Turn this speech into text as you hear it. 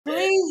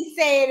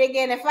say it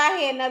again. If I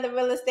hear another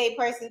real estate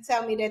person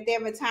tell me that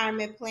their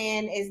retirement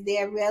plan is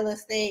their real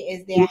estate,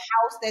 is their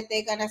house that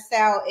they're going to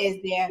sell, is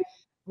their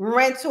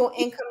rental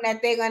income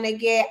that they're going to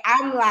get,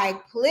 I'm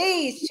like,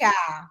 please,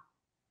 child,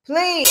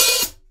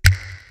 please.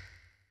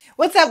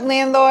 What's up,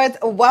 landlords?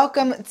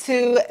 Welcome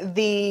to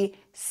the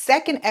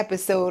second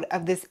episode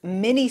of this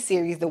mini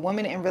series, the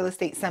Women in Real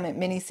Estate Summit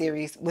mini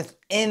series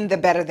within the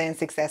Better Than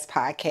Success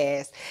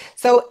podcast.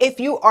 So, if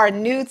you are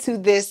new to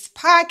this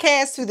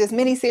podcast, to this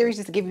mini series,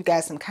 just to give you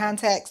guys some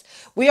context,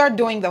 we are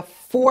doing the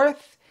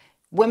fourth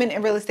Women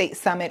in Real Estate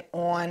Summit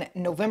on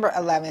November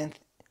 11th.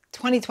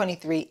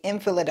 2023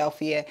 in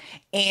Philadelphia.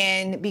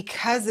 And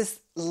because this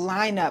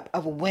lineup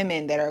of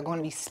women that are going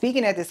to be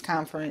speaking at this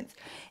conference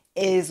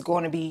is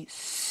going to be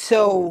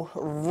so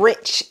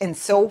rich and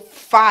so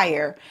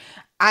fire,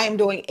 I am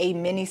doing a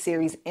mini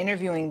series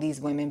interviewing these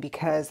women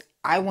because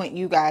I want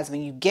you guys,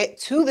 when you get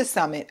to the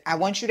summit, I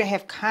want you to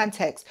have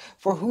context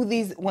for who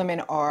these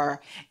women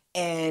are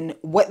and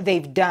what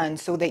they've done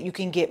so that you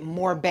can get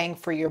more bang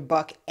for your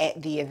buck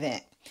at the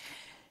event.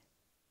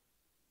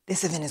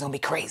 This event is going to be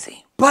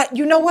crazy. But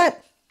you know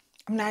what?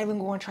 I'm not even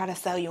going to try to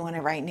sell you on it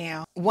right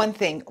now. One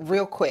thing,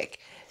 real quick.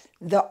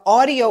 The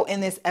audio in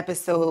this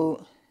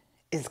episode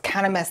is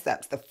kind of messed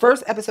up. The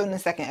first episode and the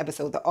second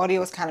episode, the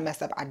audio is kind of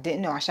messed up. I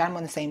didn't know. I shot them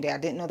on the same day. I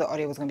didn't know the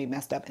audio was going to be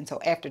messed up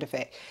until after the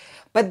fact.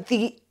 But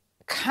the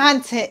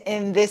content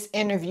in this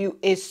interview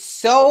is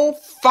so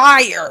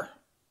fire.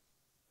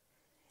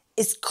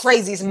 It's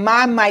crazy.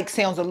 My mic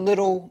sounds a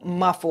little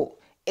muffled.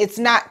 It's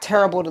not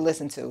terrible to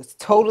listen to. It's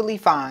totally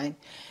fine.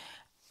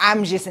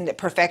 I'm just a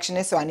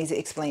perfectionist, so I need to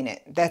explain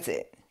it. That's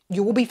it.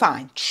 You will be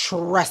fine.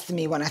 Trust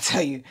me when I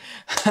tell you.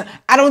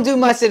 I don't do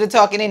much of the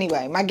talking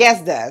anyway. My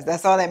guest does.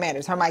 That's all that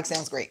matters. Her mic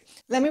sounds great.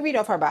 Let me read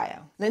off her bio.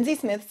 Lindsay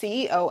Smith,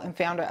 CEO and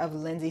founder of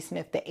Lindsay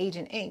Smith, The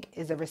Agent Inc.,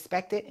 is a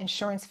respected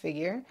insurance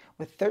figure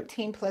with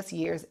 13 plus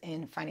years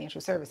in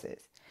financial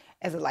services.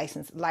 As a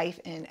licensed life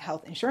and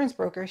health insurance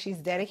broker, she's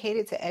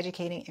dedicated to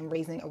educating and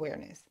raising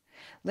awareness.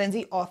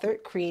 Lindsay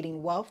authored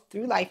Creating Wealth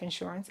Through Life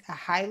Insurance, a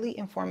highly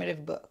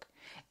informative book.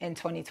 In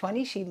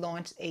 2020, she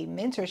launched a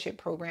mentorship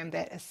program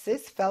that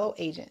assists fellow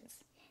agents.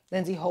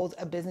 Lindsay holds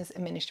a business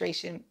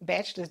administration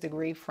bachelor's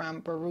degree from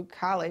Baruch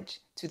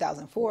College,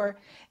 2004,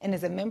 and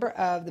is a member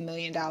of the $1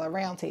 Million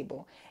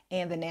Roundtable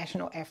and the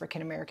National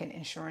African American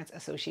Insurance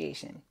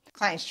Association.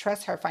 Clients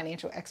trust her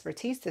financial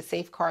expertise to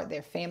safeguard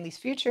their family's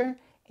future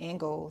and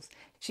goals.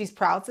 She's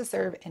proud to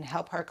serve and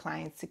help her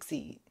clients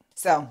succeed.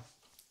 So,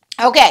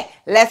 okay,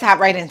 let's hop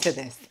right into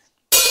this.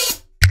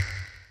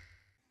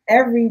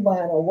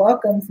 Everyone,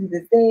 welcome to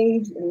the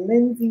stage,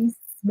 Lindsay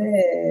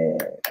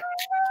Smith.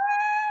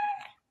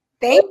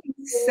 Thank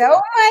you so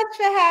much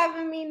for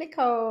having me,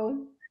 Nicole.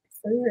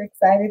 Super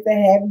excited to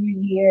have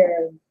you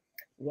here.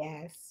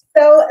 Yes.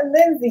 So,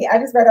 Lindsay, I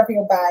just read off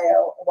your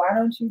bio. Why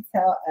don't you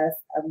tell us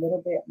a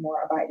little bit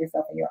more about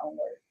yourself in your own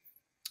words?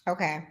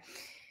 Okay.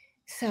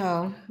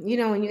 So,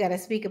 when you got to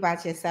speak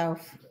about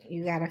yourself,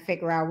 you got to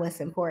figure out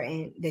what's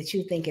important that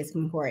you think is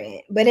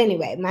important. But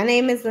anyway, my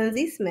name is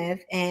Lindsay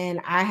Smith,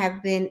 and I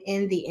have been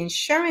in the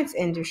insurance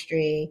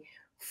industry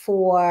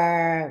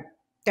for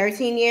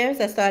 13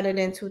 years. I started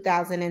in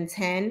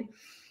 2010.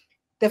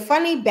 The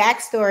funny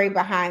backstory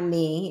behind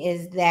me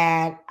is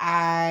that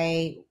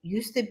I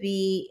used to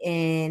be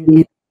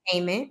in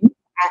entertainment.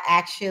 I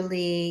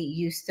actually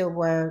used to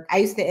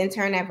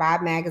intern at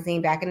Vibe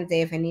magazine back in the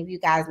day, if any of you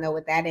guys know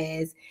what that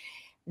is.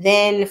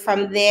 Then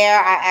from there,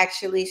 I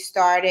actually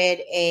started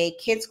a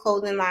kids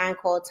clothing line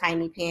called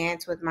Tiny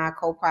Pants with my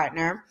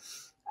co-partner.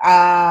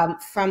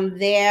 From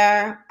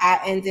there, I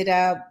ended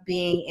up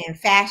being in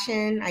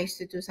fashion. I used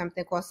to do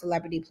something called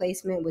celebrity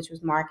placement, which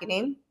was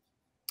marketing.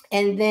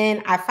 And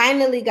then I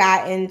finally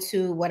got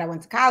into what I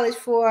went to college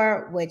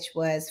for, which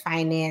was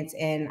finance.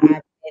 And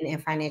I've been in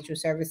financial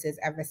services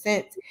ever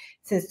since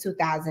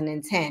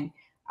 2010.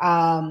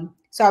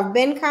 So I've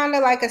been kind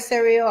of like a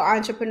serial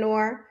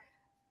entrepreneur.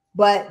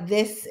 But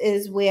this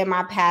is where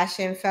my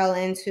passion fell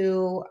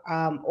into.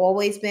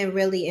 Always been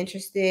really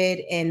interested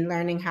in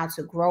learning how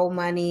to grow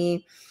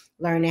money,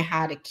 learning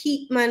how to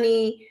keep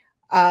money.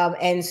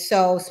 And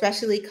so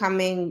especially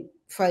coming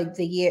for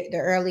the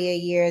earlier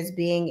years,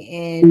 being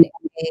in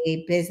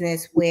a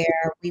business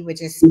where we would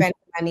just spend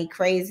money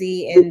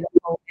crazy in the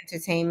whole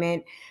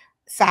entertainment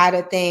side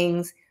of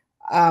things.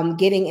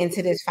 Getting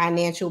into this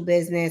financial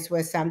business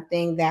was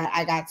something that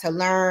I got to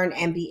learn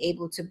and be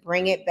able to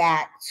bring it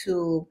back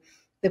to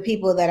the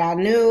people that I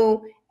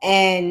knew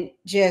and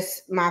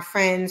just my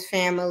friends,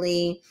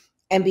 family,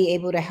 and be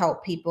able to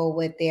help people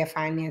with their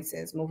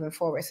finances moving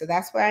forward. So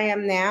that's where I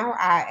am now.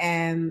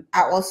 I'm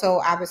an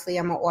author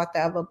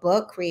of a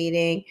book,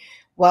 Creating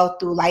Wealth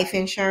Through Life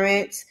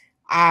Insurance.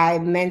 I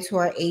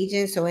mentor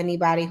agents. So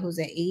anybody who's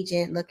an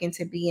agent looking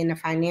to be in the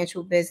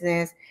financial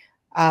business,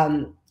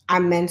 I'm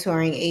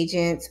mentoring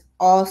agents.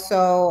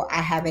 Also,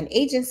 I have an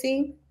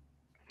agency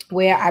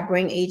where I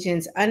bring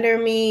agents under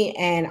me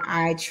and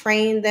I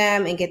train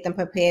them and get them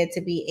prepared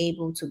to be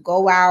able to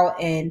go out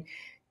and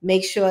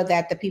make sure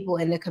that the people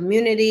in the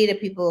community, the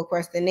people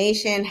across the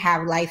nation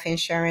have life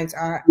insurance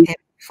and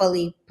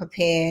fully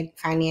prepared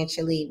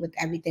financially with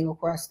everything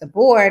across the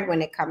board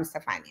when it comes to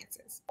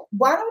finances.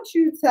 Why don't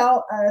you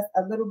tell us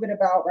a little bit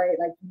about, right,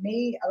 like you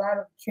made a lot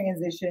of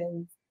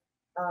transitions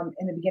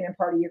in the beginning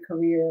part of your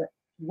career,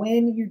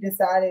 when you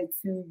decided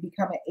to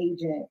become an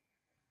agent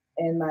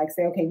and like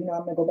say, okay, you know,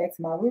 I'm gonna go back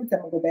to my roots, I'm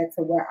gonna go back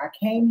to where I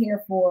came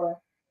here for.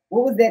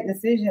 What was that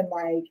decision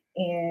like?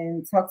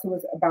 And talk to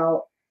us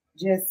about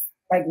just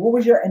like what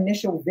was your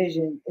initial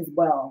vision as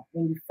well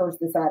when you first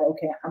decided,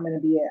 okay, I'm gonna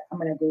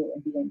go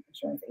and be an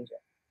insurance agent.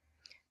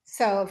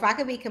 So if I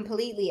could be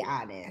completely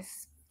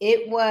honest,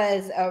 it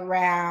was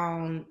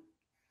around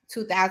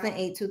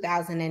 2008,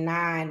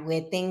 2009,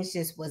 where things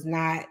just was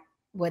not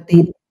what they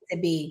needed to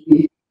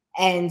be.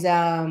 And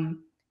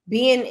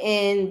being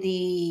in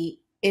the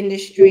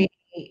industry,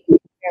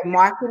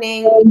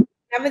 marketing,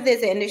 whenever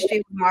there's an industry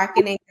with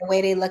marketing, the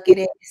way they look at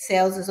it,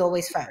 sales is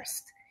always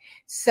first.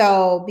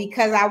 So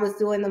because I was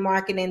doing the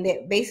marketing,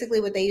 that basically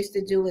what they used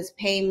to do is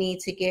pay me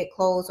to get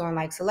clothes on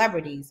like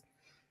celebrities.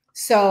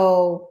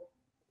 So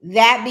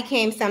that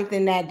became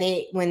something that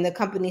when the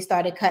company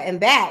started cutting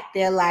back,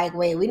 they're like,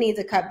 wait, we need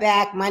to cut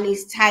back.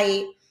 Money's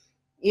tight.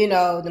 You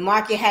know, the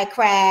market had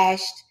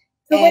crashed.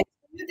 So when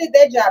you did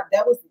that job,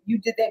 you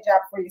did that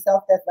job for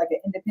yourself. That's like an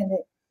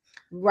independent.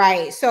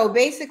 Right. So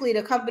basically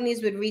the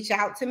companies would reach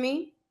out to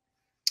me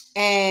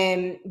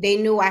and they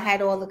knew I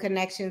had all the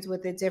connections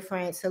with the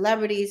different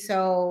celebrities.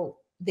 So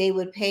they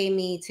would pay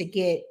me to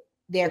get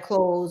their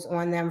clothes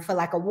on them for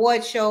like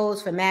award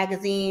shows, for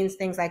magazines,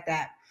 things like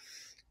that.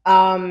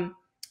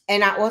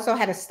 And I also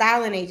had a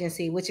styling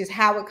agency, which is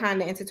how it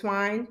kind of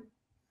intertwined.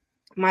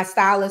 My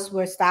stylists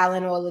were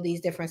styling all of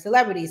these different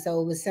celebrities.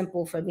 So it was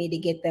simple for me to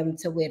get them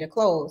to wear the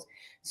clothes.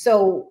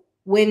 So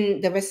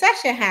when the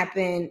recession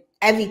happened,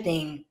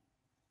 everything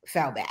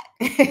fell back,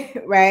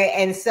 right?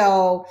 And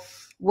so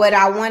what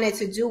I wanted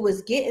to do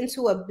was get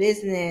into a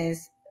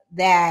business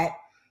that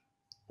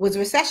was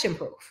recession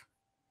proof.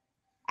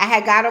 I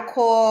had got a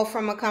call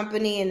from a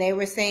company and they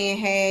were saying,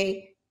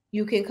 hey,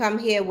 you can come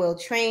here. We'll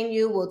train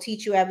you. We'll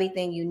teach you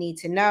everything you need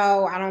to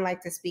know. I don't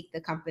like to speak the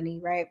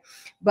company, right?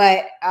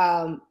 But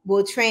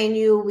we'll train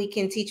you. We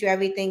can teach you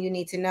everything you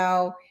need to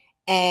know.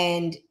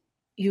 And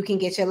you can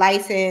get your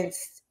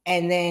license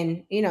and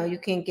then, you know, you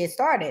can get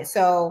started.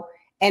 So,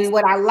 and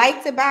what I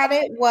liked about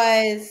it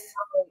was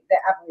that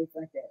operates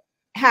like that.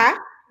 Huh?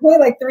 There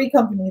like 3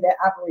 companies that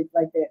operate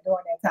like that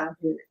during that time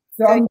period.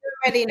 So you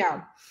already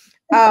know.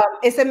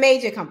 It's a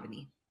major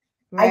company.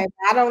 Right.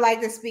 I don't like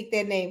to speak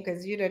their name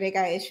because, you know, they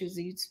got issues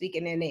of you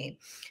speaking their name.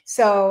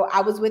 So I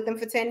was with them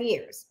for 10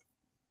 years.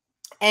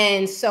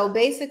 And so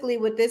basically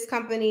with this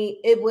company,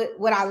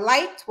 what I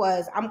liked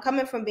was I'm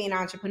coming from being an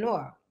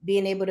entrepreneur,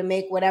 being able to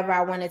make whatever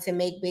I wanted to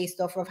make based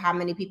off of how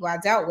many people I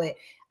dealt with.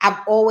 I've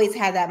always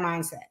had that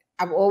mindset.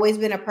 I've always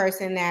been a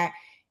person that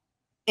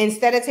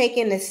instead of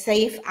taking the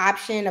safe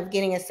option of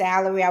getting a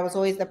salary, I was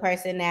always the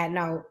person that,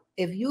 no,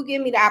 if you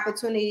give me the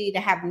opportunity to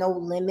have no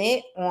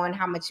limit on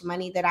how much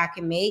money that I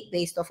can make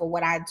based off of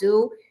what I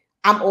do,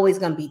 I'm always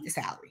going to beat the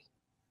salary.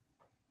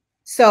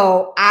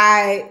 So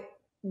I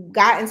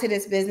got into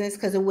this business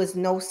because it was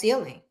no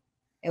ceiling.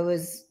 It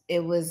was,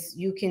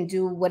 you can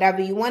do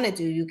whatever you want to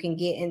do. You can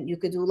get in, you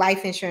could do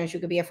life insurance. You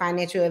could be a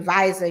financial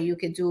advisor. You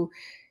could do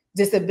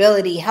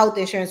disability, health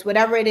insurance,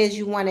 whatever it is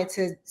you wanted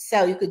to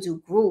sell. You could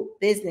do group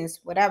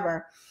business,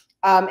 whatever.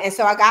 And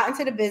so I got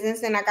into the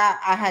business and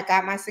I had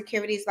got my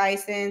securities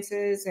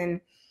licenses and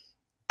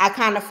I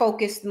kind of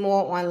focused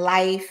more on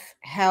life,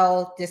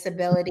 health,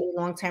 disability,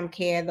 long-term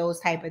care, those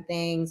type of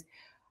things.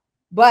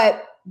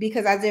 But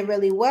because I did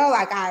really well,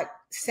 I got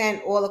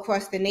sent all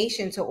across the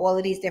nation to all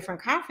of these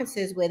different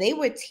conferences where they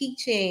were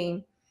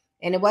teaching,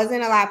 and it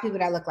wasn't a lot of people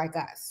that look like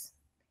us,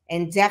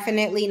 and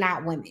definitely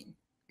not women,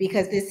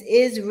 because this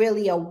is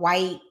really a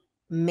white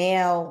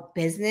male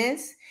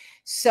business.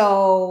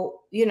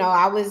 So, you know,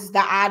 I was the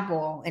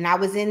oddball and I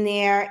was in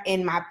there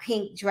in my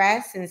pink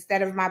dress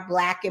instead of my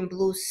black and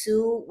blue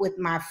suit with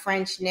my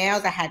French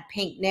nails. I had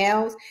pink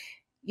nails,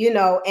 you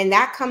know, and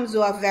that comes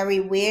off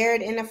very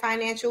weird in the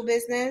financial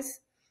business,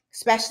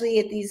 especially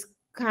at these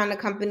kind of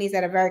companies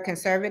that are very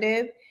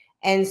conservative.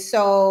 And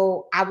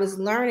so I was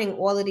learning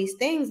all of these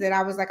things that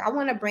I was like, I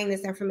want to bring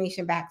this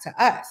information back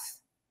to us.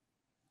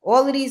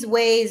 All of these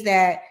ways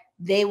that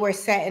they were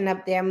setting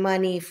up their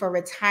money for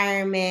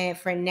retirement,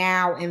 for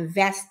now,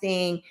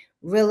 investing,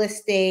 real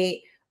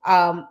estate,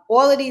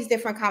 all of these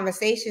different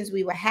conversations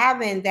we were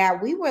having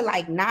that we were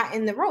like not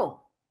in the room,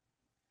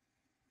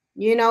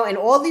 you know, and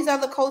all these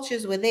other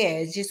cultures were there.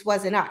 It just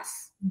wasn't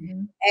us.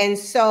 Mm-hmm. And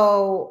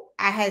so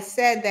I had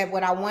said that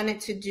what I wanted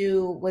to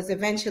do was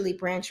eventually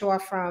branch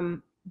off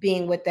from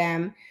being with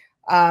them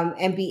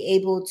and be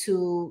able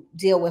to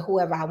deal with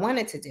whoever I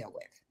wanted to deal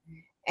with.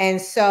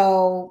 And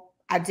so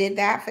I did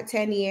that for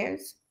 10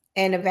 years.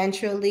 And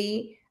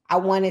eventually I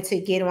wanted to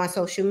get on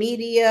social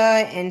media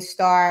and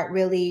start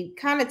really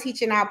kind of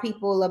teaching our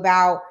people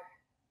about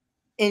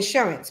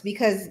insurance,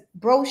 because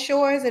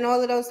brochures and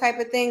all of those type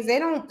of things, they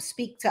don't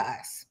speak to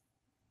us.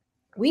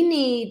 We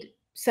need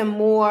some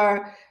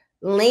more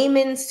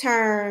layman's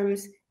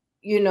terms,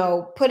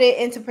 put it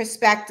into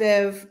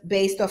perspective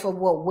based off of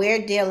what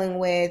we're dealing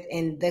with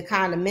and the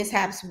kind of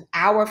mishaps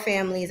our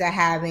families are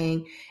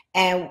having.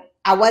 And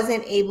I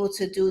wasn't able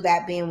to do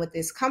that being with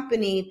this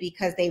company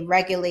because they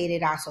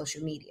regulated our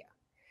social media.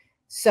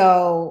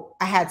 So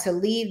I had to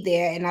leave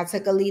there, and I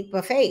took a leap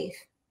of faith.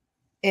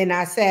 And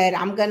I said,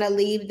 I'm going to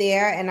leave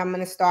there and I'm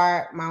going to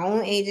start my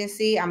own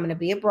agency. I'm going to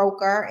be a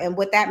broker. And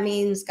what that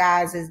means,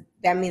 guys, is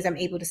that means I'm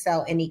able to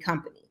sell any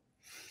company.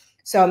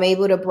 So I'm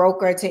able to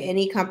broker to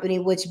any company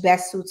which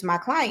best suits my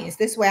clients.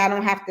 This way I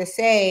don't have to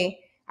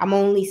say I'm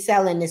only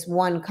selling this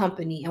one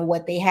company and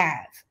what they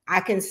have. I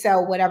can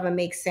sell whatever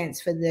makes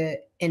sense for the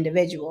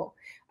individual.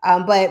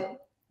 But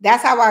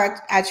that's how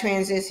I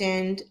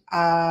transitioned.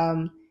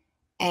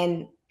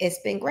 And it's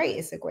been great.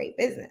 It's a great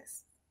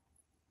business.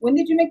 When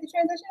did you make the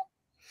transition?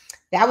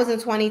 That was in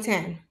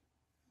 2010.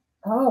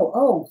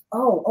 Oh,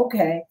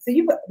 okay. So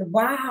you are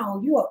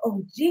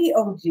OG.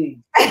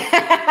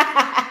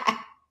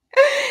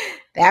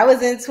 That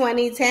was in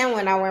 2010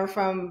 when I went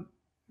from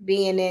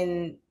being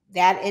in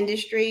that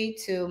industry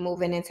to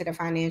moving into the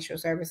financial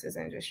services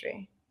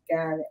industry.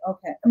 Got it.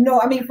 Okay.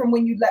 No, I mean from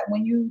when you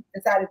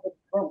decided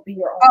to be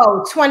your own.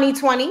 Oh,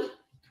 2020.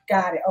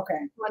 Got it. Okay.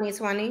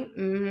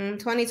 2020.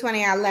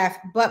 2020 I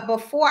left. But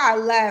before I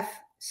left,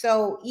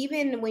 so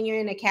even when you're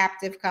in a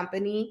captive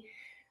company,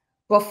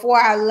 before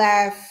I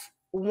left,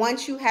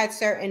 once you had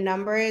certain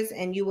numbers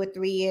and you were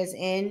 3 years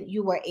in,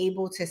 you were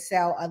able to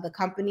sell other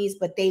companies,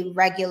 but they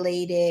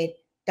regulated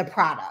the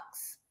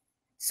products.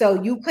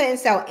 So you couldn't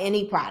sell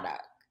any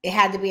product. It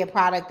had to be a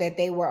product that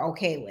they were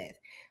okay with.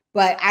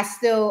 But I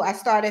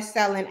started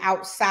selling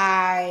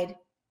outside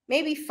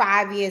maybe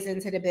 5 years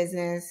into the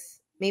business,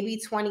 maybe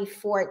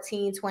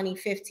 2014,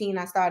 2015,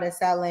 I started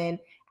selling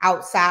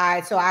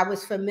outside. So I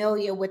was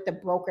familiar with the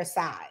broker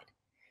side.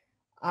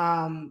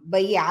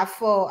 But yeah,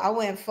 I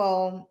went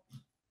full.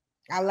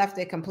 I left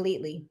it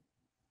completely.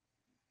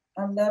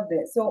 I love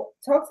it. So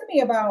talk to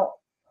me about,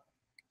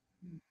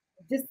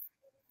 just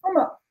from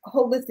a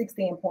holistic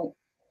standpoint,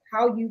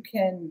 how you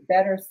can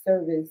better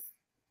service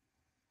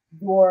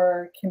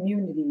your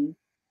community,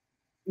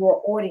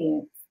 your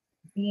audience,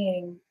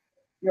 being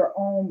your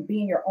own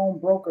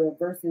broker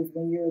versus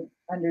when you're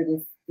under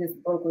this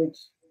brokerage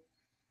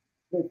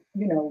with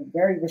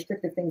very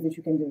restrictive things that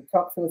you can do.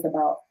 Talk to us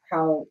about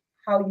how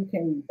you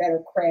can better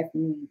craft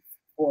needs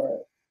for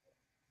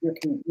your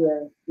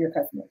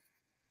customers.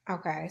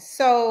 Okay.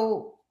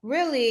 So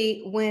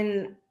really,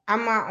 when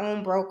I'm my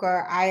own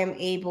broker, I am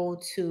able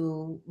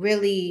to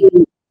really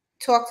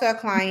talk to a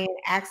client,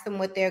 ask them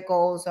what their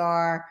goals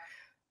are.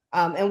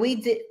 And we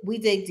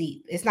dig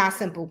deep. It's not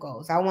simple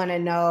goals. I want to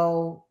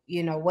know,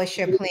 what's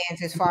your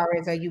plans as far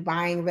as, are you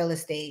buying real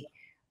estate?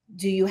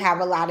 Do you have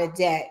a lot of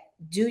debt?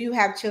 Do you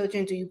have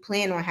children? Do you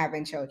plan on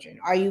having children?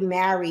 Are you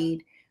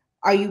married?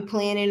 Are you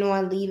planning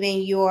on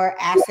leaving your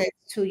assets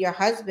to your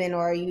husband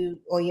or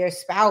your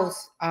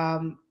spouse?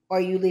 Or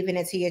are you leaving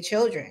it to your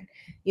children?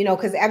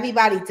 Because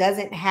everybody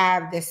doesn't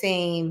have the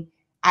same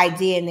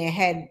idea in their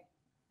head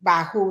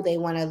by who they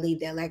want to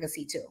leave their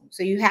legacy to.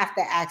 So you have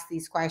to ask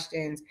these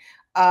questions.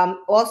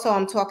 Also,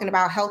 I'm talking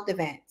about health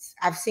events.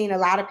 I've seen a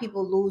lot of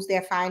people lose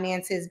their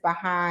finances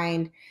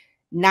behind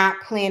not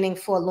planning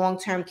for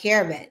long-term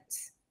care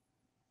events,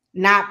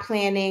 not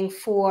planning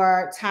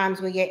for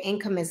times when your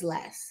income is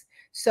less.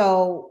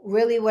 So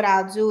really what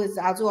I'll do is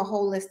I'll do a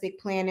holistic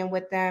planning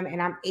with them,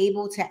 and I'm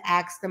able to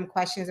ask them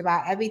questions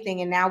about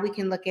everything. And now we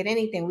can look at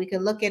anything. We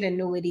can look at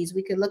annuities.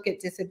 We can look at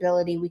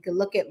disability. We can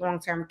look at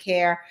long-term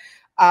care.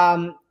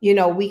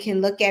 We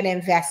can look at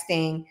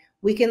investing.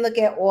 We can look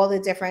at all the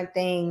different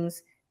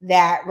things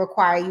that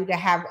require you to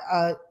have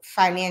a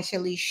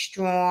financially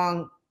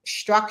strong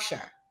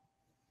structure.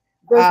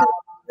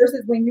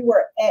 Versus when you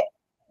were at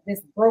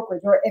this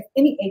brokerage, or if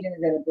any agent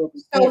is at a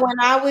brokerage. So when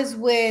I was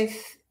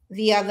with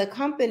the other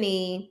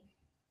company,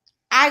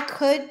 I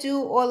could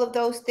do all of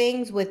those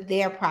things with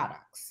their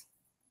products.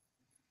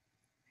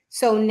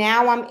 So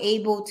now I'm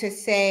able to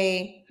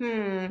say,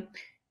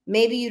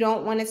 maybe you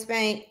don't want to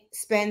spend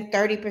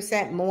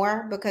 30%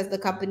 more because the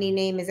company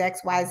name is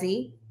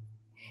XYZ.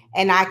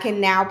 And I can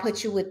now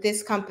put you with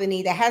this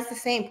company that has the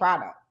same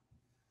product.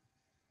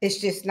 It's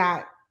just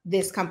not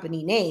this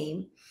company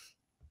name.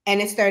 And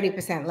it's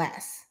 30%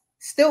 less.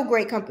 Still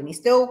great company,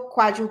 still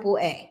quadruple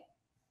A,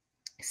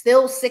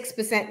 still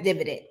 6%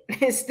 dividend,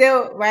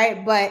 still,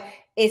 right? But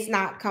it's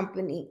not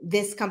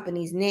this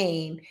company's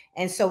name.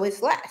 And so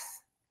it's less.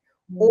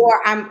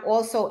 Or I'm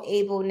also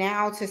able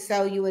now to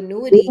sell you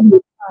annuity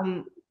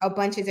from a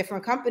bunch of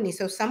different companies.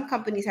 So some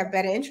companies have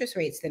better interest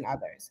rates than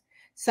others.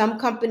 Some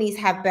companies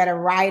have better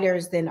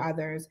riders than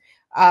others.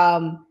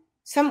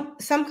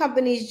 Some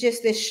companies,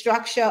 just the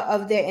structure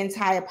of their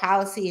entire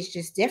policy is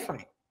just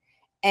different.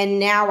 And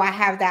now I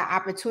have that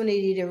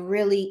opportunity to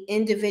really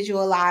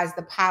individualize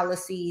the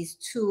policies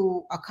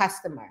to a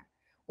customer.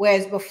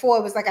 Whereas before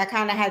it was like I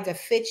kind of had to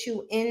fit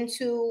you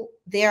into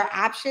their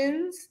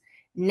options.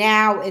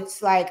 Now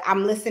it's like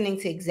I'm listening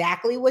to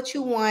exactly what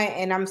you want,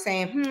 and I'm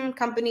saying,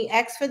 company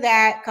X for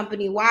that,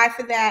 company Y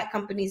for that,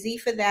 company Z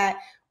for that.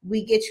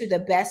 we get you the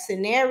best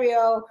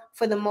scenario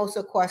for the most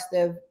cost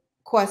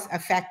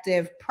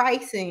effective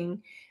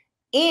pricing.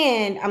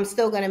 And I'm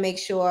still going to make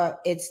sure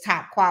it's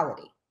top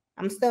quality.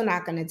 I'm still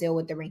not going to deal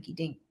with the rinky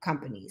dink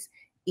companies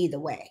either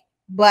way.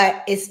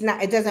 But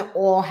it doesn't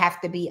all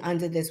have to be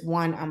under this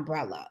one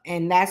umbrella.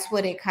 And that's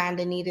what it kind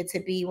of needed to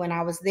be when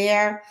I was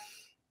there.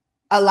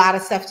 A lot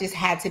of stuff just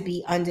had to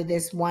be under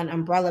this one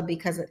umbrella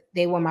because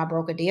they were my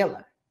broker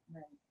dealer.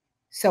 Right.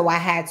 So I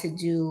had to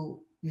do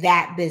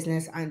that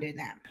business under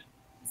them.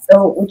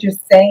 So what you're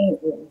saying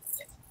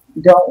is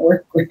don't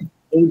work with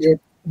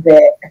agents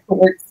that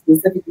work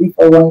specifically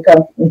for one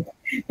company.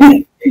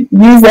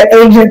 Use an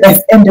agent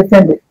that's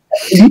independent.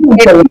 If you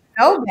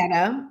know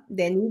better,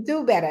 then you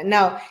do better.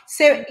 No,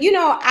 so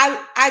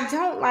I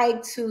don't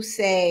like to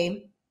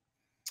say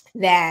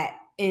that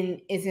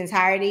in its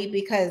entirety,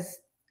 because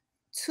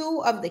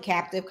two of the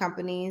captive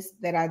companies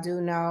that I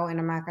do know, and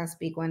I'm not going to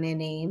speak on their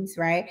names,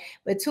 right?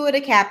 But two of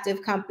the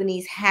captive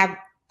companies have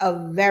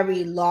a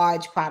very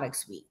large product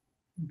suite.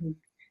 Mm-hmm.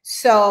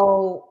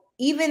 So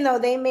even though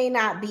they may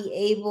not be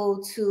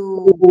able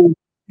to,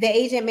 the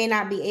agent may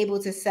not be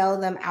able to sell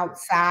them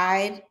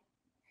outside,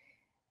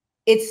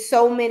 it's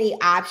so many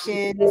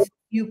options.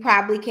 You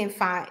probably can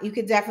find, you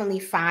could definitely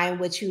find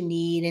what you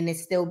need and it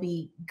still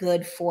be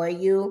good for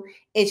you.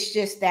 It's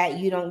just that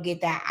you don't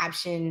get that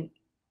option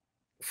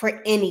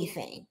for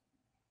anything.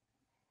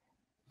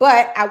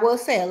 But I will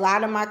say a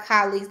lot of my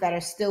colleagues that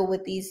are still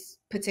with these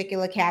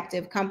particular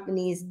captive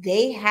companies,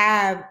 they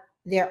have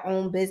their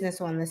own business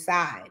on the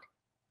side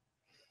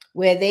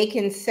where they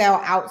can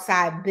sell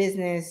outside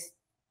business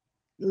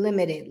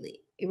limitedly,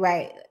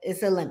 right?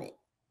 It's a limit,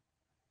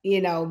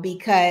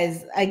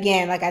 because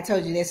again, like I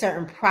told you, there's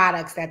certain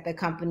products that the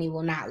company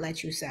will not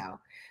let you sell.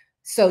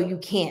 So you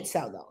can't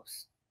sell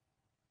those,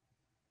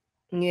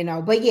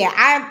 but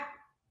yeah,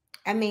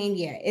 I mean,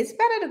 yeah, it's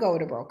better to go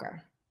with a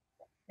broker.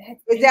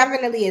 It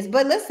definitely is.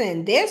 But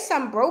listen, there's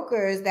some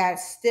brokers that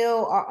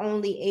still are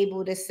only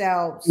able to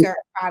sell certain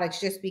products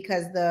just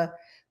because the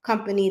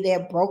company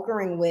they're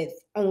brokering with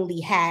only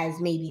has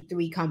maybe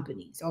 3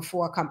 companies or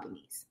 4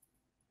 companies.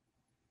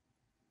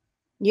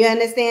 You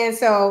understand?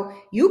 So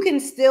you can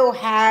still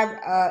have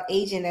an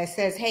agent that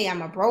says, hey,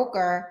 I'm a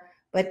broker,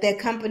 but the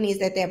companies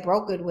that they're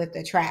brokered with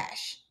are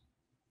trash.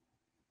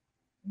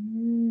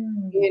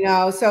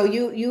 So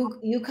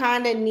you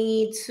kind of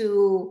need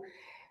to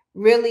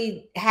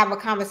really have a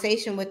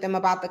conversation with them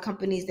about the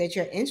companies that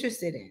you're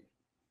interested in.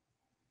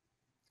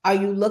 Are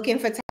you looking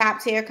for top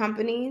tier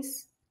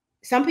companies?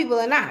 Some people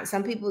are not.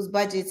 Some people's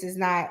budgets is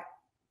not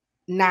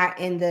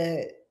in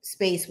the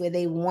space where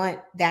they want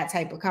that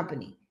type of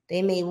company.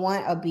 They may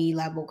want a B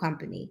level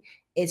company.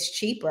 It's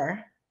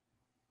cheaper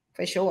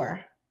for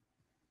sure,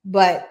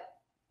 but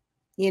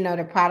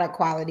the product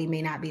quality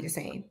may not be the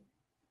same.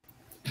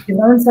 You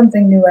learn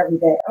something new every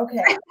day.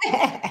 Okay.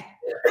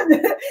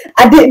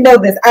 I didn't know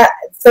this. I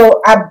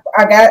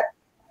got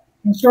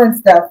insurance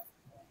stuff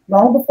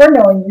long before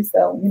knowing you.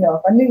 So,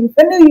 if I knew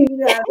you,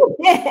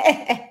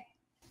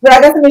 But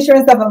I got some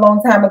insurance stuff a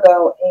long time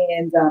ago,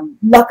 and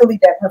luckily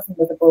that person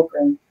was a broker.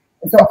 And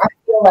so I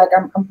feel like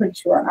I'm pretty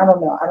sure. I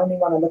don't know. I don't even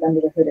want to look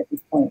under the hood at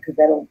this point because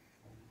that'll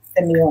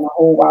send me on a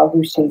whole wild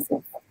goose chase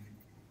of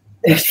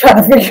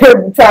trying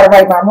to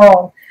right my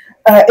wrong.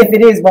 If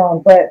it is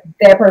wrong, but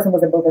that person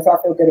was a broker, so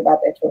I feel good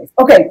about that choice.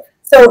 Okay,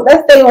 so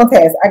let's stay on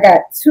task. I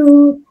got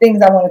 2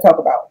 things I want to talk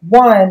about.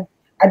 One,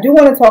 I do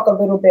want to talk a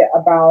little bit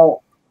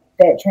about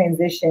that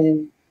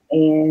transition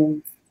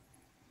and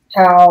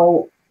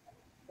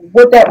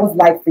what that was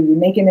like for you,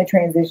 making the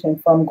transition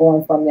from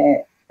going from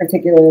that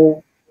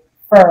particular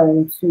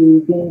firm to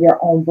being your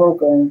own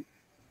broker.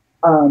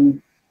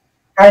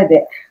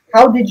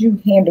 How did you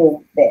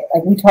handle that?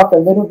 Like we talked a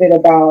little bit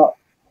about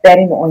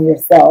betting on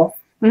yourself.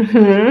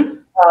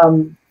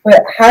 Mm-hmm.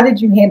 But how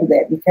did you handle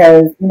that?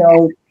 Because,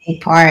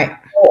 people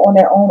on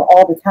their own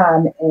all the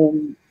time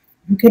and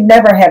you can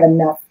never have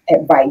enough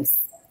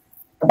advice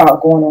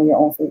about going on your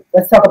own. So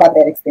let's talk about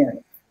that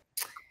experience.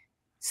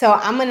 So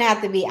I'm going to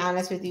have to be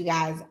honest with you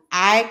guys.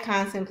 I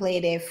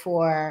contemplated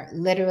for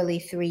literally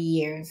 3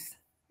 years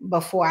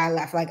before I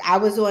left. Like I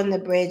was on the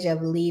bridge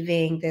of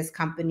leaving this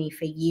company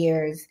for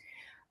years.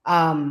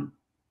 And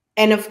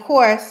of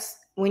course,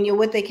 when you're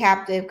with a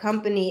captive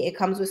company, it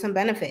comes with some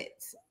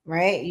benefits,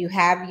 right? You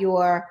have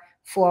your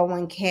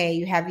 401k,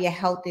 you have your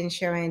health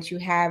insurance, you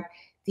have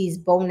these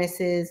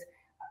bonuses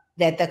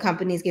that the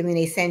company's giving.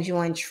 They send you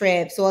on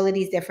trips, all of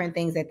these different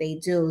things that they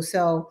do.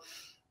 So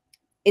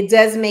it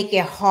does make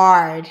it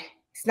hard.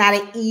 It's not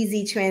an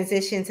easy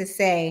transition to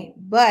say,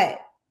 but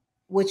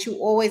what you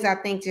always, I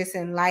think, just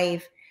in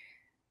life,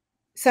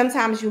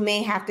 sometimes you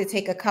may have to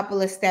take a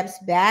couple of steps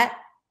back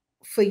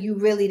for you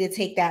really to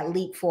take that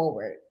leap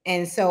forward.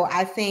 And so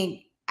I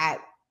think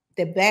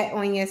the bet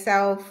on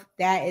yourself,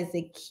 that is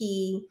the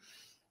key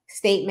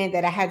statement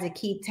that I had to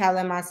keep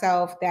telling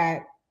myself,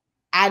 that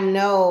I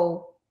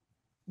know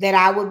that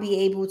I would be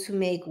able to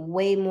make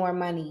way more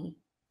money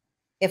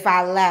if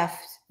I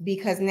left,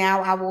 because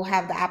now I will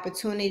have the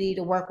opportunity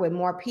to work with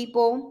more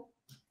people.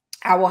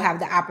 I will have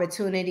the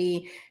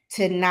opportunity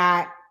to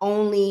not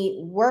only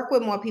work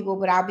with more people,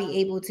 but I'll be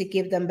able to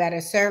give them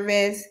better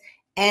service,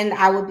 and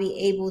I would be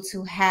able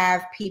to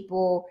have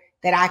people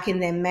that I can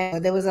then mentor.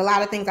 There was a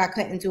lot of things I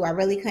couldn't do. I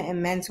really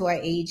couldn't mentor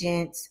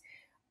agents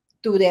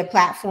through their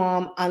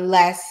platform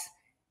unless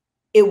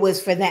it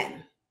was for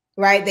them,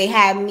 right? They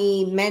had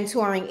me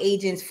mentoring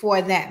agents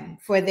for them,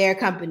 for their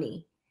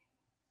company.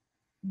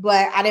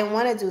 But I didn't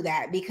want to do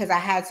that because I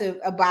had to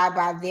abide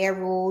by their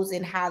rules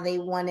and how they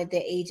wanted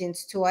the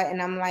agents taught.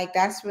 And I'm like,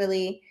 that's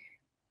really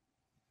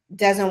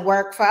doesn't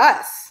work for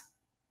us,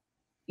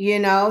 you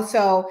know?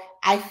 So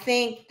I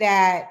think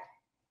that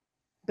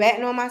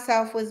betting on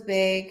myself was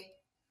big.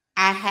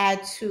 I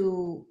had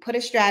to put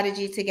a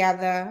strategy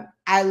together.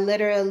 I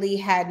literally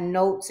had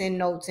notes and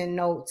notes and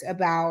notes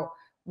about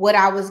what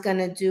I was going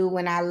to do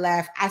when I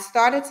left. I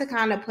started to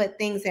kind of put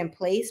things in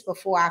place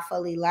before I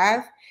fully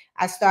left.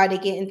 I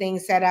started getting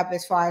things set up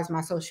as far as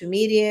my social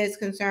media is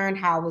concerned,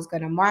 how I was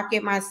going to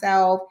market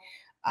myself.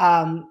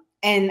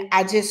 And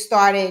I just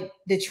started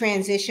the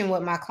transition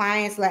with my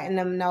clients, letting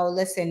them know,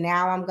 listen,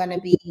 now I'm going to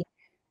be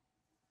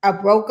a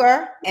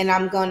broker and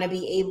I'm going to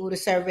be able to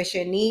service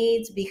your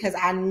needs, because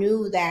I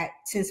knew that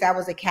since I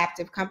was a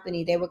captive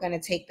company, they were going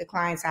to take the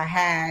clients I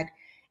had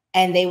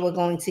and they were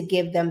going to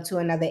give them to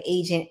another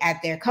agent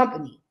at their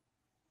company.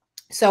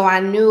 So I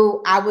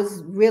knew I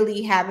was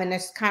really having to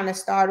kind of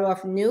start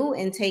off new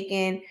and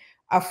taking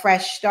a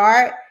fresh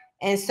start.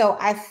 And so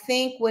I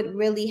think what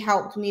really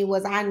helped me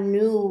was I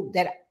knew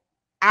that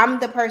I'm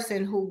the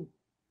person who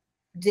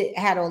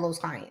had all those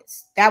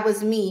clients. That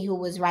was me who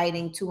was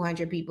writing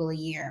 200 people a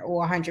year or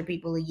 100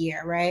 people a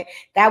year, right?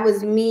 That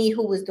was me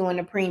who was doing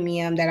the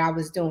premium that I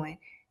was doing.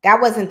 That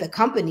wasn't the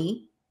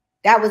company.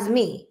 That was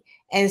me.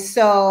 And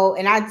so,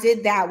 and I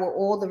did that with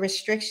all the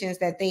restrictions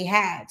that they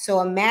had.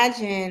 So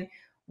imagine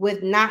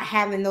with not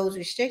having those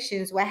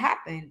restrictions, what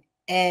happened?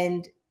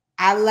 And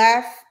I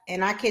left,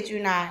 and I kid you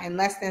not, in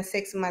less than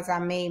 6 months, I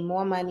made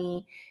more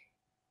money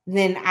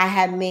than I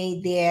had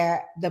made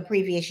there the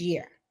previous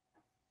year.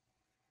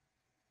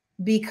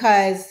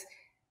 Because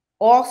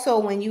also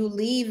when you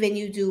leave and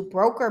you do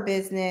broker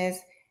business,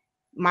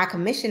 my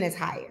commission is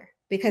higher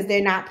because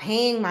they're not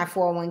paying my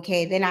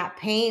 401k. They're not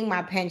paying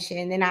my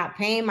pension. They're not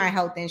paying my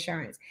health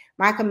insurance.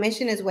 My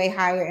commission is way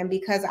higher. And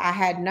because I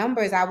had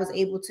numbers, I was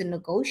able to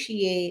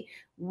negotiate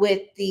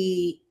with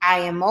the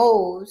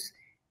IMOs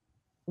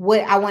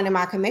what I wanted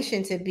my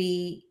commission to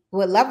be,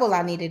 what level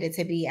I needed it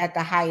to be at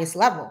the highest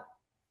level,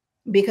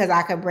 because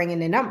I could bring in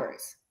the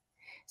numbers.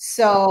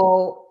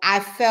 So I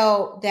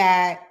felt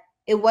that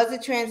it was a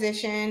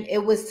transition.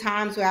 It was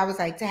times where I was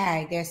like,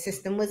 dang, their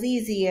system was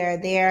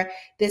easier.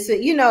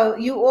 You know,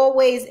 you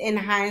always in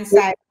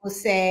hindsight will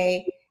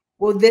say,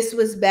 well, this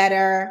was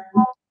better,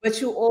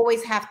 but you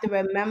always have to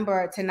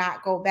remember to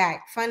not go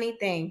back. Funny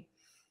thing,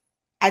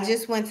 I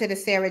just went to the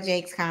Sarah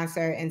Jakes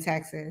concert in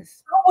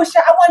Texas.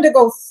 I wanted to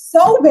go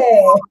so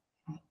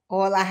bad.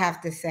 All I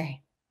have to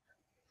say,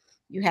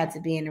 you had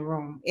to be in the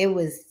room. It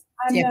was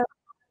different.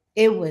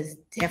 It was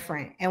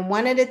different. And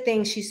one of the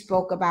things she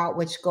spoke about,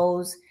 which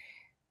goes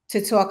to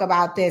talk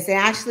about this, and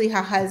actually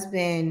her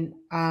husband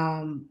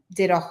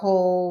did a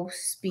whole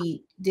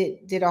speech,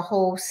 did a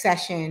whole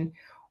session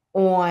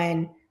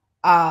on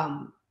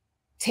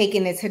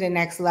taking it to the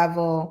next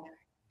level.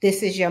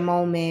 This is your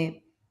moment.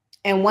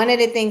 And one of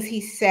the things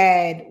he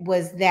said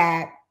was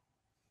that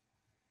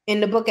in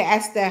the book of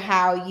Esther,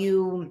 how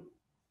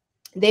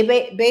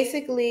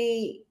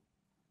basically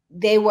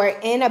they were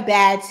in a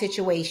bad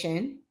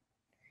situation,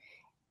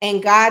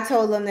 and God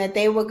told them that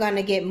they were going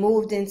to get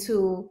moved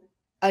into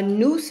a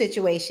new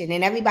situation.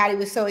 And everybody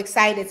was so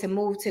excited to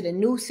move to the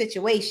new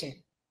situation.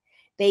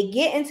 They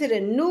get into the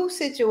new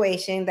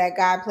situation that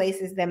God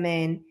places them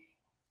in,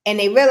 and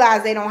they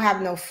realize they don't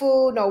have no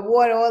food, no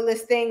water, all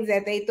these things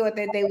that they thought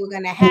that they were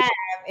going to have.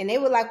 And they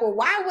were like, well,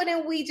 why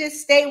wouldn't we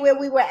just stay where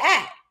we were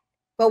at?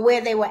 But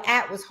where they were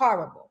at was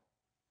horrible.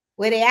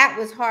 Where they at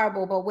was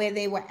horrible, but where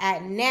they were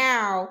at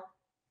now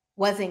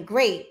wasn't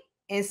great.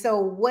 And so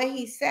what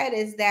he said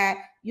is that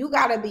you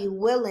got to be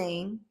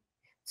willing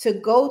to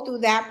go through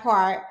that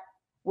part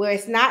where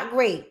it's not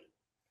great,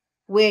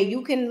 where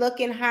you can look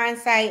in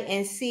hindsight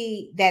and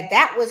see that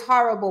that was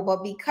horrible,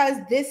 but because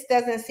this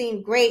doesn't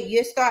seem great,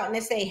 you're starting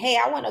to say, hey,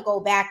 I want to go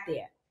back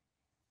there.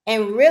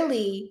 And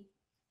really,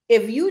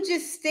 if you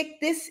just stick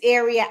this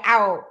area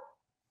out,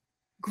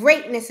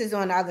 greatness is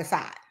on the other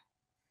side.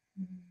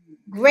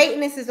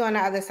 Greatness is on the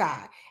other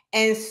side.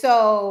 And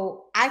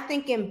so I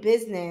think in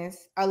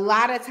business, a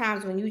lot of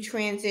times when you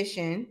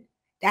transition,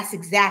 that's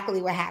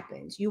exactly what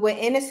happens. You were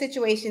in a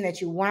situation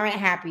that you weren't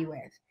happy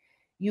with.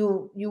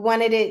 You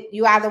wanted it,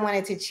 you either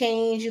wanted to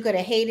change, you could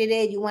have hated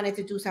it, you wanted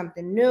to do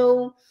something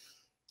new.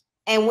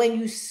 And when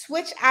you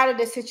switch out of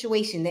the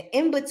situation, the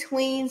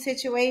in-between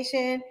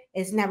situation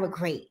is never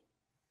great.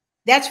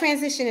 That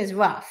transition is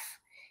rough.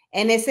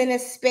 And it's in a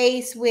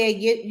space where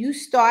you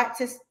start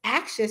to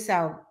ask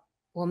yourself,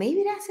 well,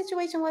 maybe that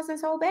situation wasn't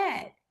so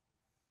bad.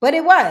 But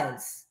it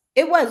was.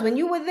 It was. When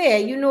you were there,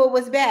 you knew it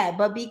was bad.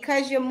 But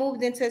because you're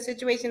moved into a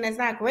situation that's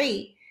not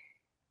great,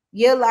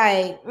 you're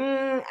like,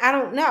 I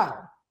don't know.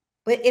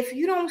 But if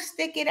you don't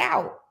stick it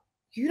out,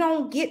 you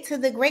don't get to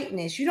the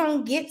greatness. You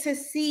don't get to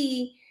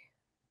see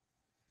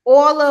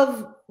all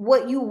of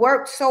what you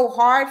worked so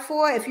hard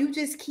for. If you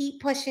just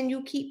keep pushing,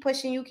 you keep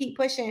pushing, you keep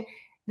pushing,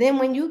 then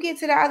when you get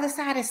to the other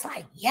side, it's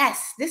like,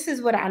 yes, this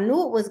is what I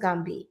knew it was going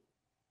to be.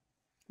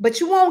 But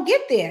you won't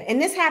get there.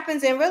 And this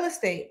happens in real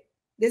estate.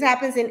 This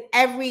happens in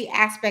every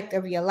aspect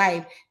of your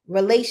life,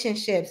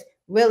 relationships,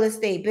 real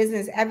estate,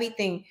 business,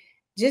 everything.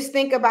 Just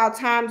think about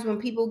times when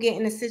people get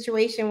in a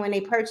situation when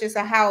they purchase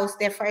a house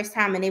their first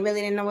time and they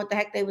really didn't know what the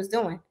heck they was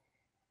doing.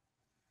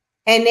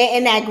 And they're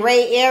in that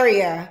gray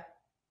area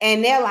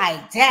and they're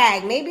like,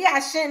 dang, maybe I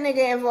shouldn't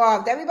get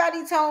involved.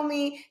 Everybody told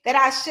me that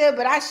I should,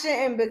 but I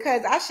shouldn't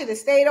because I should have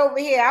stayed over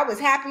here. I was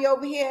happy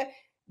over here.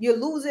 You're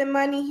losing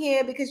money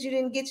here because you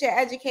didn't get your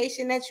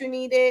education that you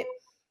needed.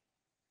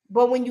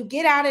 But when you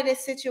get out of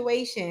this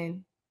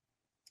situation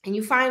and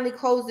you finally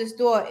close this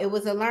door, it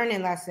was a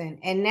learning lesson.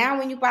 And now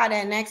when you buy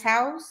that next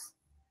house,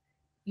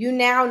 you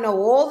now know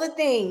all the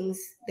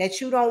things that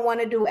you don't want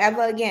to do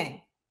ever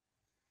again.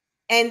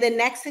 And the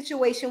next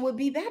situation would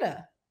be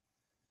better.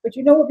 But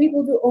you know what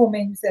people do? Oh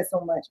man, you said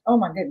so much. Oh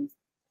my goodness.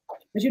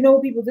 But you know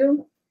what people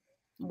do?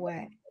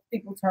 What?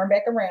 People turn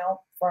back around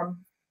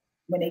from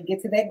when they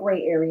get to that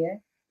gray area.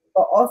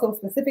 But also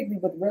specifically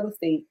with real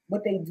estate,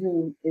 what they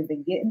do is they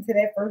get into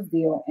that first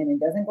deal and it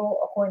doesn't go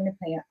according to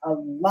plan. A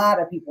lot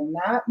of people,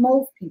 not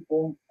most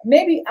people,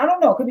 maybe, I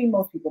don't know, it could be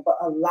most people, but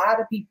a lot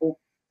of people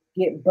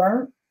get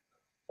burnt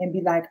and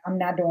be like, I'm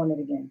not doing it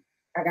again.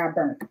 I got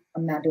burnt.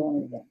 I'm not doing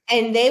it again.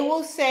 And they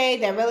will say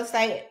that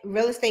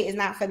real estate is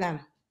not for them.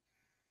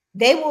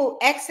 They will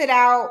exit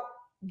out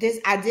this.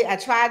 I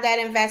tried that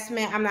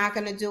investment. I'm not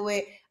going to do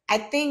it. I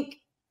think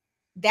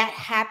that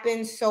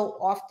happens so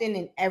often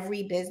in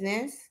every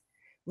business.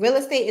 Real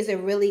estate is a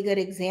really good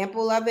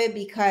example of it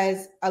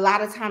because a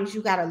lot of times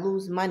you got to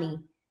lose money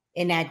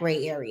in that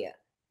gray area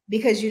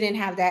because you didn't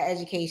have that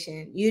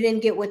education. You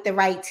didn't get with the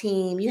right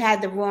team. You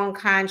had the wrong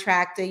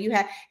contractor. You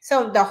had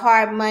the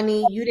hard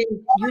money. You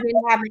didn't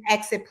have an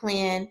exit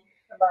plan.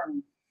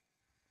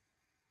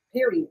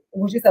 Period. It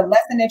was just a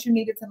lesson that you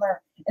needed to learn.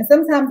 And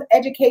sometimes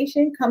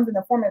education comes in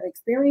the form of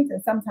experience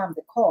and sometimes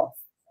it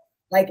costs.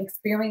 Like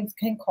experience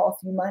can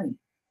cost you money.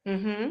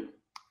 Mm-hmm.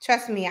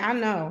 Trust me, I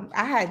know.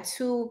 I had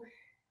two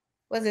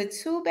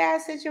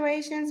bad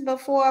situations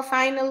before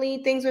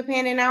finally things were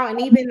panning out?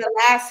 And even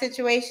the last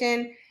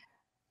situation,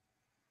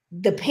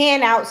 the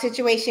pan out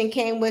situation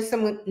came with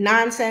some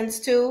nonsense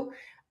too.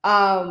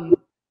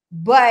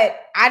 But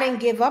I didn't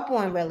give up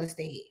on real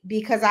estate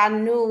because I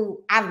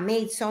knew I've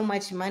made so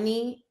much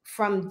money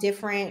from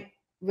different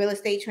real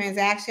estate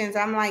transactions.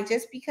 I'm like,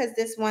 just because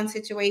this one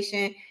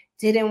situation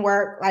didn't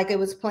work like it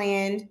was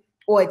planned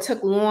or it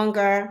took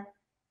longer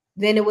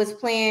than it was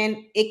planned,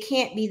 it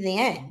can't be the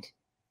end.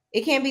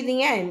 It can't be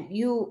the end.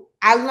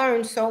 I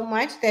learned so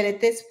much that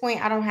at this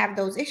point I don't have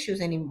those issues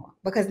anymore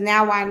because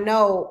now I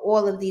know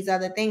all of these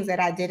other things that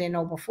I didn't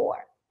know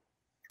before.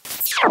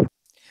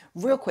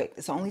 Real quick,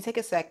 this will only take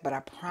a sec, but I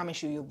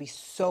promise you'll be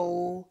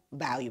so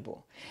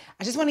valuable.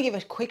 I just want to give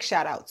a quick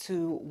shout out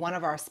to one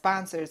of our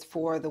sponsors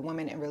for the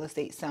Women in Real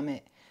Estate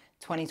Summit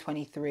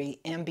 2023,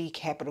 MB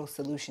Capital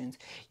Solutions.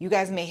 You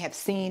guys may have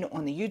seen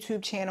on the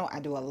YouTube channel, I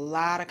do a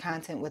lot of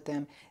content with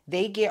them.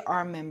 They get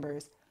our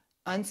members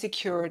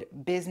unsecured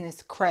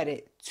business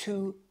credit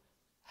to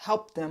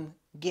help them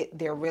get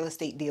their real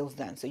estate deals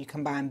done. So you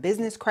combine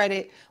business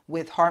credit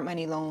with hard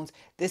money loans.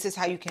 This is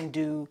how you can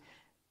do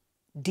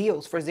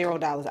deals for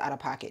 $0 out of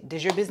pocket.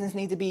 Does your business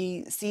need to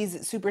be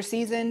super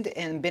seasoned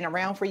and been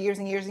around for years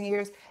and years and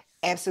years?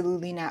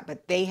 Absolutely not.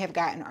 But they have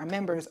gotten our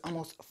members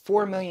almost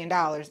 $4 million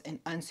in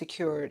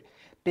unsecured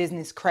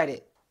business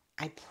credit.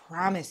 I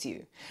promise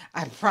you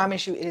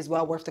it is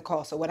well worth the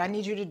call. So what I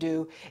need you to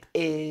do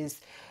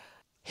is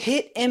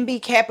hit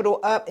MB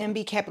Capital up,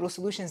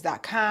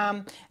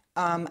 mbcapitalsolutions.com.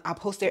 I'll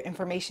post their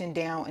information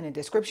down in the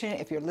description.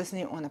 If you're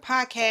listening on the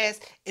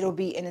podcast, it'll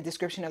be in the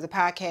description of the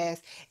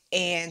podcast.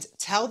 And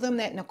tell them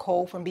that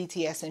Nicole from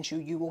BTS sent you.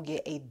 You will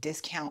get a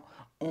discount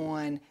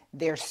on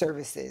their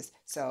services.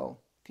 So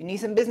if you need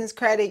some business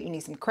credit, you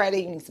need some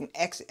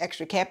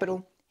extra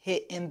capital,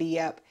 hit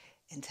MB up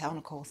and tell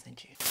Nicole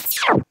sent you.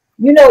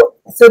 You know,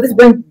 so this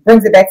brings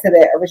it back to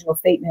the original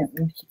statement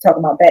when you keep talking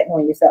about betting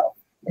on yourself.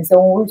 And so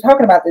when we were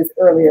talking about this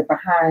earlier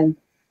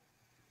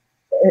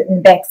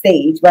in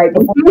backstage, right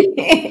before we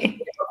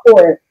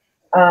record,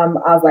 I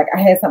was like, I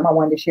had something I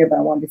wanted to share, but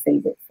I wanted to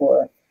save it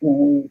for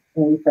when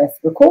we press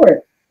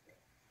record.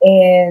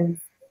 And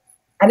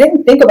I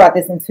didn't think about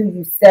this until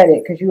you said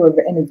it, because you were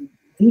in a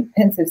deep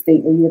pensive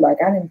state where you were like,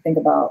 I didn't think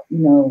about,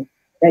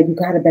 that you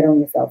got to bet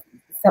on yourself.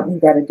 It's something you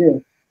got to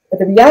do. But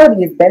the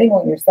reality is betting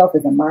on yourself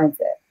is a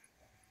mindset.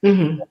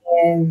 Mm-hmm.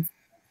 And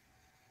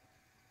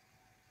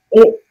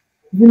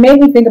you made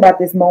me think about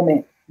this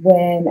moment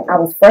when I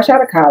was fresh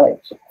out of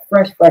college.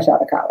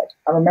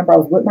 I remember I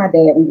was with my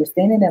dad. We were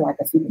standing in like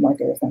a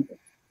supermarket or something.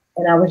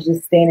 And I was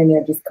just standing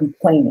there just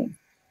complaining.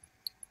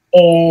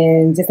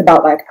 And just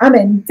about like, I'm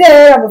in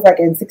debt. I was like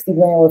in 60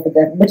 grand worth of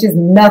debt, which is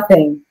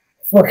nothing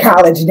for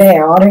college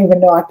now. I don't even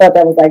know. I thought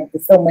that was like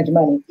so much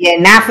money. Yeah,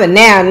 not for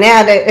now.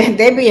 Now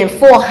they're being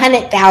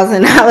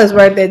 $400,000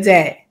 worth of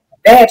debt.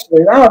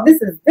 Bachelor's. Oh,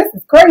 this is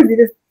crazy.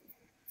 This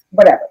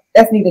whatever.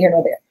 That's neither here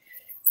nor there.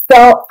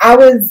 So I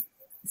was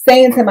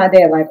saying to my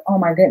dad, like, oh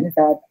my goodness,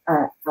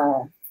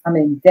 I'm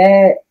in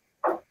debt,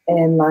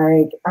 and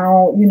like I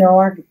don't,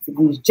 I get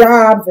these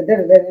jobs, and da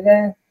da da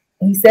da.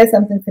 And he said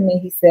something to me.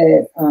 He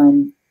said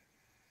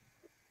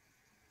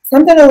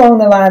something along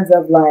the lines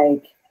of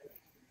like,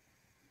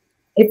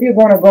 if you're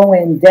going to go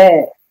in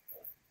debt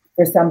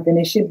for something,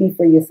 it should be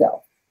for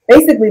yourself.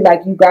 Basically,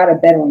 like you got to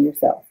bet on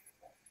yourself.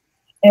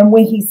 And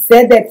when he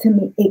said that to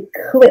me, it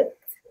clicked.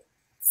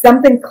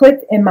 Something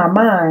clicked in my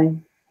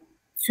mind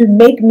to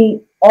make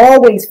me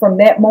always, from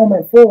that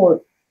moment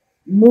forward,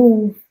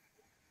 move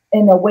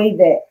in a way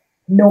that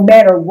no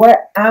matter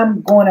what,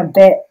 I'm going to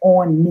bet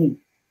on me.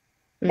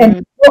 Mm-hmm.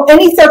 And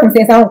any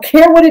circumstance, I don't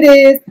care what it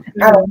is.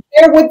 Mm-hmm. I don't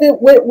care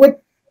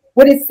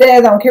what it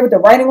says. I don't care what the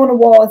writing on the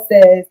wall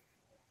says.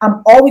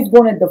 I'm always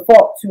going to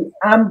default to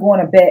I'm going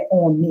to bet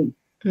on me.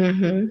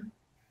 Mm-hmm.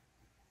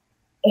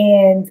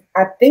 And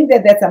I think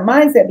that that's a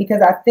mindset,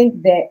 because I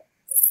think that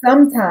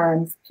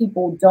sometimes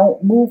people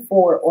don't move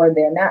forward, or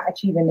they're not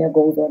achieving their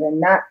goals, or they're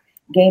not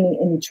gaining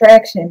any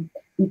traction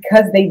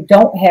because they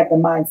don't have the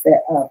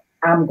mindset of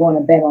I'm going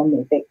to bet on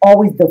me. They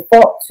always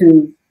default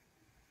to,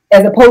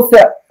 as opposed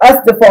to us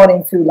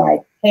defaulting to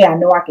like, hey, I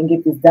know I can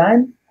get this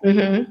done.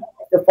 Mm-hmm.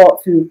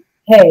 Default to,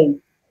 hey,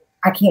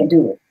 I can't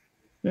do it.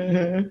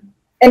 Mm-hmm.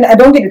 And I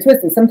don't get it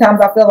twisted. Sometimes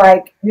I feel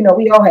like,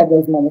 we all have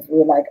those moments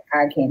where we're like,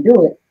 I can't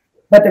do it.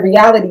 But the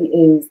reality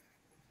is,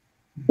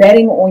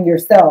 betting on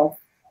yourself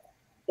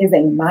is a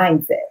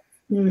mindset.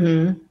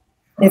 Mm-hmm.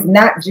 It's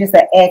not just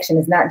an action.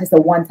 It's not just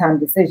a one-time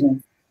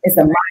decision. It's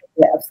a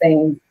mindset of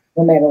saying,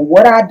 no matter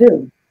what I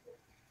do,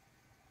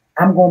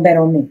 I'm going to bet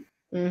on me.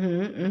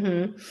 Mm-hmm,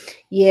 mm-hmm.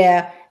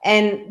 Yeah.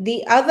 And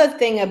the other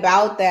thing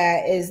about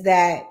that is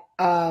that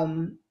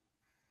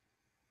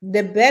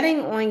the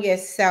betting on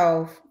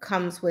yourself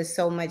comes with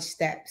so much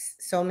steps,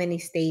 so many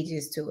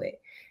stages to it.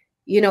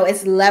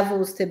 It's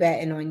levels to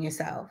betting on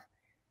yourself.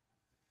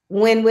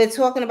 When we're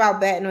talking about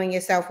betting on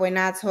yourself, we're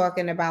not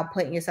talking about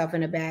putting yourself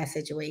in a bad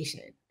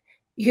situation.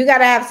 You got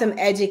to have some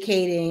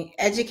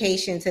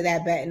education to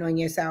that betting on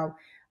yourself.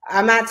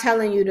 I'm not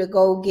telling you to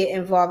go get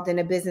involved in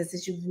a business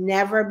that you've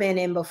never been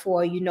in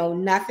before, you know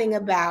nothing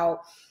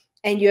about,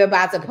 and you're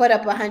about to put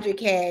up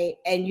 $100K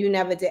and you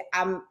never did.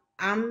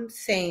 I'm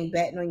saying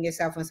betting on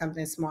yourself on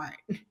something smart.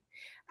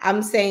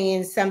 I'm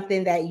saying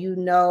something that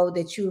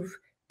that you've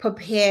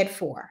prepared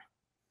for,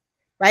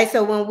 right?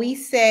 So when we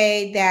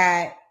say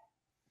that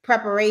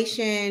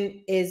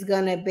preparation is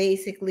going to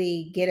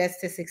basically get us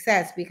to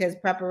success, because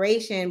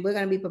preparation, we're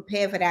going to be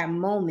prepared for that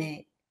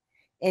moment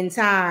in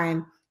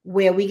time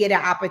where we get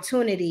an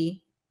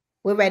opportunity,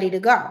 we're ready to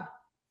go.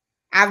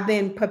 I've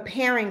been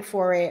preparing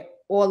for it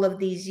all of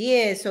these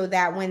years so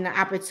that when the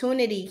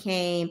opportunity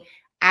came,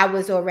 I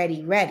was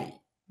already ready.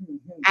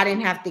 Mm-hmm. I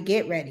didn't have to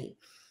get ready.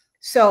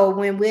 So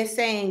when we're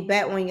saying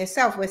bet on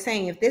yourself, we're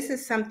saying if this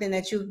is something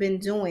that you've been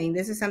doing,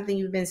 this is something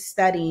you've been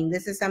studying,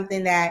 this is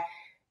something that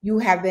you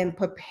have been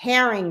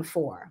preparing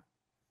for,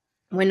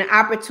 when the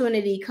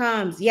opportunity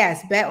comes,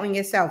 yes, bet on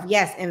yourself.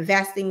 Yes,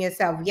 invest in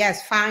yourself.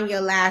 Yes, find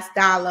your last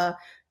dollar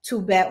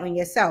to bet on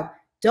yourself.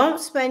 Don't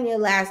spend your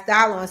last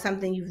dollar on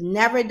something you've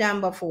never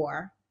done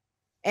before.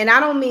 And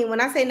I don't mean,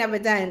 when I say never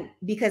done,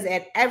 because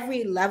at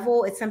every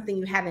level, it's something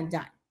you haven't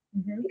done.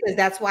 Mm-hmm. Because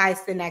that's why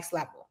it's the next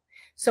level.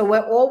 So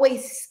we're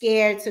always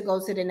scared to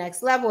go to the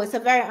next level. It's a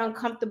very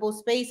uncomfortable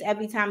space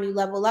every time you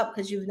level up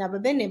because you've never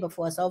been there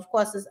before. So of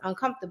course it's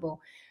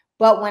uncomfortable.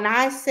 But when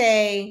I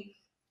say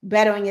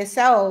bet on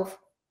yourself,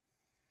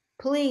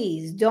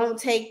 please don't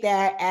take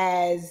that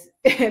as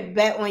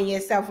bet on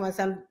yourself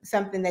on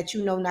something that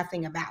you know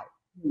nothing about.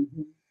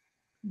 Mm-hmm.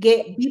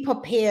 Be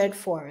prepared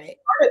for it.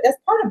 That's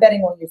part of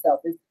betting on yourself,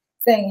 is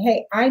saying,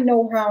 hey, I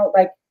know how,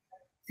 like,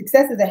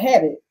 success is a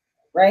habit,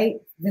 right?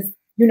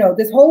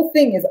 This whole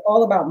thing is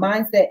all about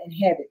mindset and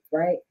habits,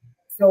 right?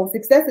 So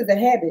success is a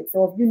habit.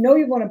 So if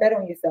you're going to bet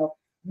on yourself,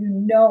 you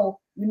know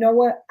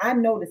what? I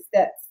know the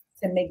steps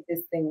to make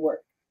this thing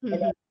work.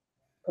 Mm-hmm. And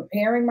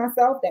preparing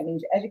myself, that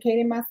means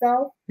educating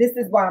myself. This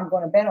is why I'm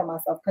going to bet on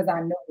myself, because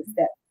I know the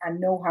steps. I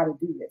know how to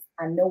do this.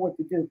 I know what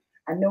to do.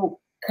 I know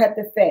cut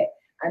the fat.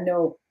 I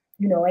know,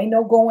 ain't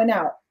no going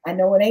out. I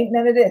know it ain't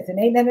none of this and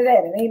ain't none of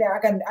that.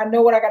 And I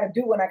know what I got to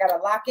do, and I got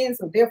to lock in.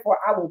 So therefore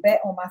I will bet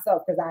on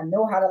myself because I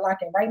know how to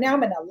lock in. Right now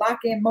I'm in a lock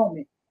in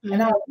moment. Mm-hmm.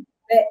 And I will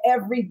bet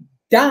every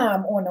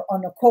dime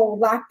on the cold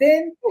locked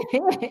in.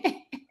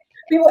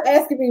 People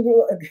asking me,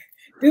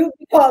 dude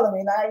be calling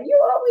me like, you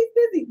always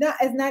busy. No,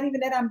 it's not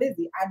even that I'm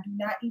busy. I do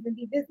not even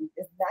be busy.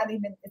 It's not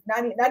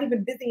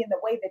even busy in the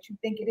way that you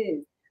think it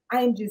is.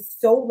 I am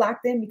just so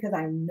locked in because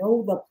I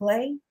know the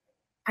play.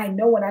 I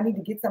know when I need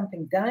to get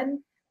something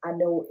done. I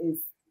know is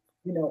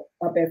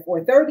up at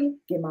 4:30,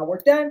 get my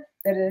work done,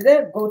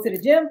 go to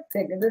the gym,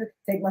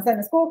 take my son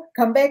to school,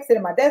 come back, sit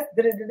at my desk.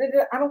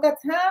 I don't got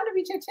time to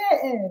be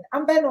chit-chatting.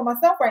 I'm betting on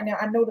myself right now.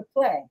 I know the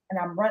play, and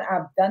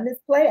I've done this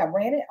play. I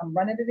ran it. I'm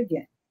running it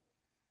again.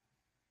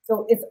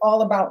 So it's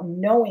all about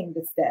knowing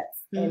the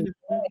steps and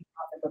knowing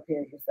how to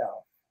prepare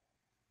yourself.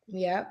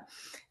 Yep.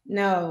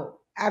 No,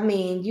 I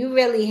mean, you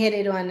really hit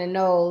it on the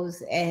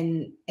nose.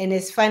 And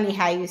it's funny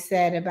how you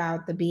said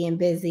about the being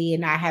busy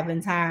and not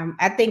having time.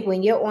 I think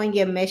when you're on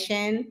your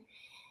mission,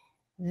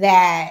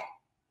 that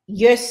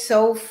you're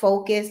so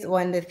focused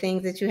on the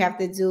things that you have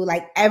to do,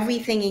 like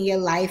everything in your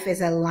life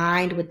is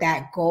aligned with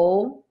that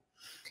goal,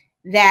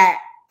 that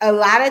a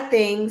lot of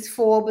things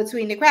fall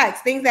between the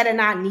cracks. Things that are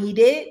not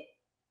needed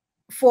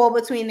fall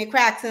between the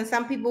cracks. And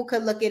some people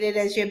could look at it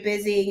as you're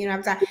busy,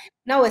 I'm saying.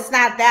 No, it's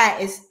not that.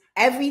 It's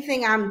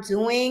everything I'm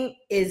doing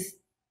is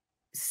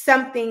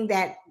something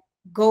that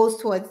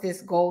goes towards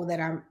this goal that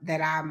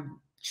I'm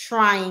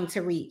trying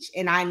to reach.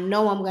 And I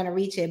know I'm going to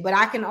reach it, but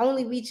I can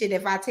only reach it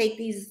if I take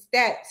these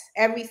steps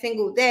every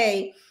single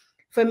day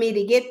for me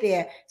to get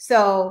there.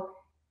 So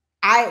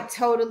I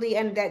totally,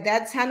 and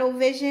that tunnel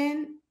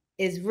vision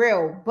is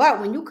real. But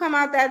when you come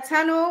out that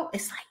tunnel,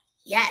 it's like,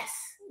 yes,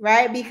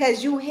 right?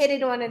 Because you hit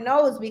it on the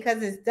nose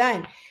because it's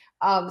done.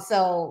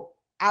 So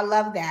I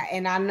love that.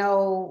 And I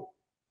know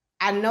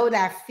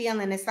that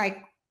feeling. It's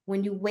like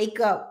when you wake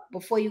up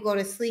before you go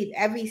to sleep,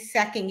 every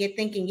second you're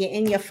thinking, you're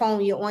in your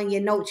phone, you're on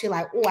your notes, you're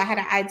like, oh, I had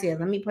an idea.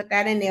 Let me put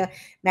that in there.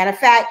 Matter of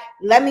fact,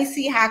 let me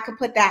see how I could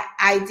put that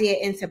idea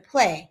into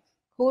play.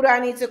 Who do I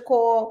need to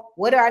call?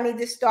 What do I need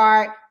to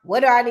start?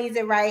 What do I need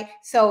to write?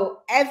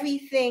 So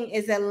everything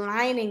is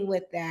aligning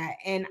with that.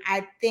 And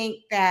I think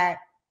that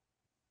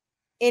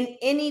in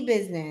any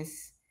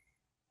business,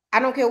 I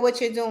don't care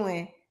what you're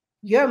doing,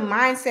 your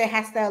mindset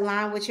has to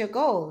align with your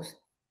goals.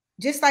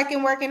 Just like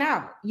in working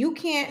out, you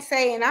can't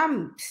say, and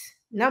I'm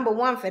number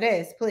one for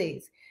this,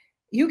 please.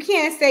 You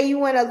can't say you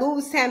want to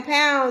lose 10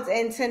 pounds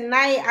and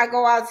tonight I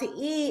go out to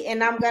eat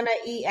and I'm going to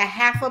eat a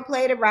half a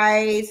plate of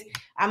rice.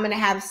 I'm going to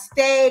have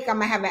steak. I'm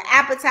going to have an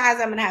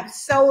appetizer. I'm going to have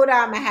soda.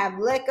 I'm going to have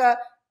liquor.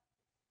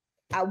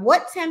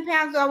 What 10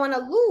 pounds do I want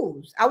to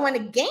lose? I want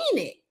to gain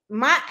it.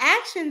 My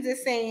actions are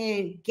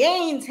saying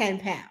gain 10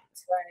 pounds.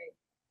 Right.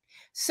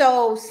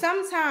 So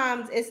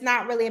sometimes it's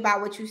not really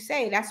about what you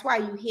say. That's why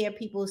you hear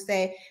people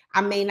say,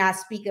 I may not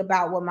speak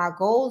about what my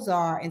goals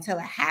are until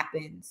it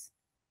happens.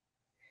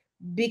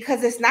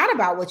 Because it's not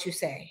about what you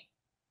say.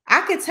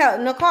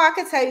 Nicole, I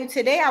could tell you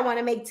today I want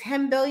to make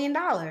 $10 billion.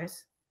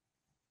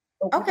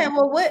 Okay,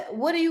 well,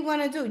 what are you going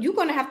to do? You're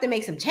going to have to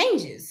make some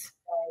changes.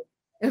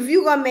 If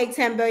you're going to make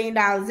 $10 billion,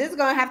 there's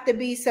going to have to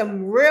be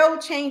some real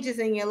changes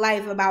in your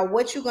life about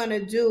what you're going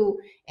to do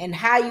and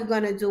how you're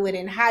going to do it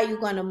and how you're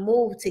going to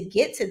move to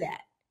get to that.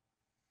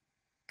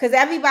 Because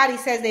everybody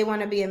says they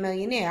want to be a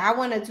millionaire. I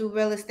want to do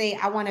real estate.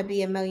 I want to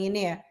be a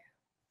millionaire.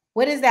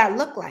 What does that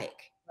look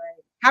like?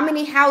 Right. How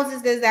many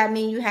houses does that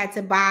mean you had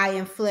to buy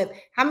and flip?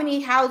 How many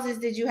houses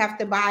did you have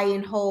to buy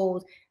and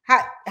hold?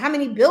 How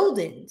many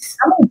buildings?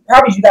 How many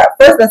properties you got?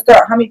 First, let's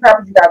start. How many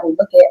properties you got to go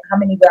look at? How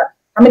many you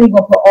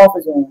going to put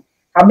offers on?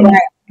 How many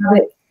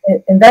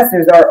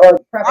investors are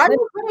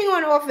you putting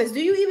on offers?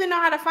 Do you even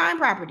know how to find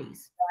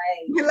properties?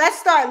 Right.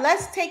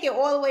 Let's take it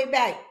all the way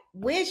back.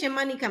 Where's your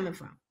money coming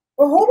from?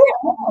 Well, hold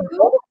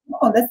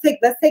on. Let's take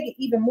it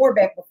even more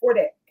back before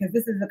that, because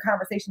this is a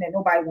conversation that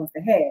nobody wants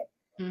to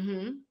have.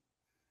 Mm-hmm.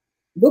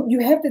 Look,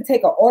 you have to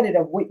take an audit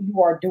of what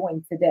you are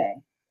doing today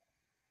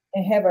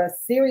and have a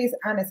serious,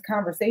 honest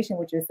conversation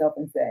with yourself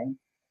and say,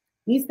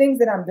 these things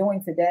that I'm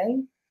doing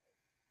today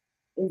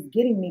is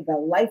getting me the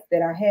life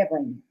that I have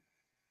right now.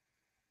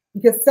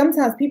 Because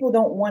sometimes people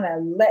don't want to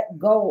let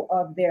go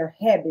of their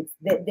habits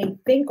that they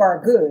think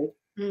are good.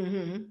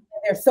 Mm-hmm. And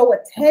they're so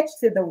attached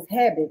to those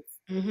habits.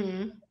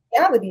 Mm-hmm. The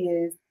reality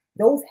is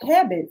those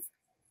habits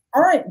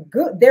aren't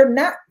good. They're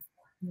not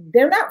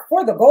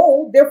for the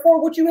goal. They're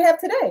for what you have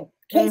today.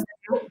 Mm-hmm.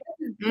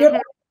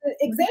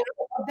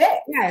 Example of that.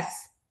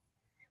 Yes.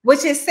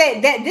 Which is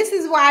said that this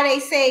is why they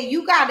say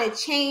you got to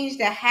change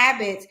the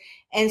habits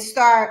and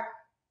start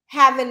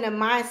having the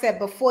mindset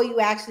before you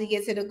actually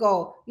get to the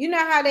goal. You know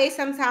how they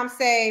sometimes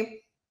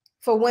say,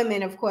 for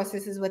women, of course,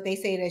 this is what they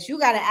say, that you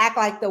got to act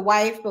like the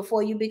wife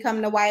before you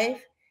become the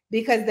wife,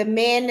 because the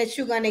man that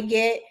you're going to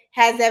get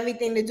has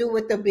everything to do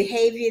with the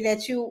behavior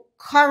that you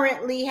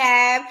currently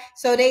have.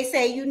 So they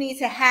say you need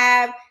to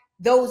have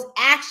those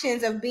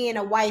actions of being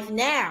a wife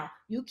now.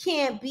 You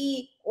can't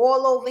be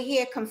all over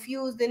here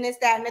confused in this,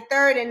 that, and the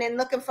third, and then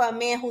looking for a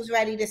man who's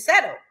ready to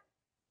settle.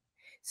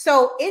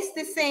 So it's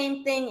the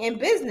same thing in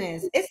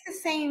business. It's the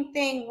same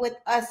thing with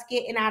us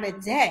getting out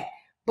of debt.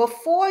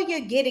 Before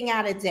you're getting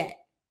out of debt,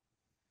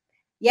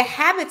 your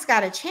habits got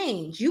to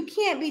change. You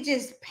can't be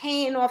just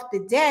paying off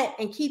the debt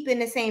and keeping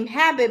the same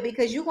habit,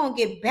 because you're going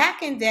to get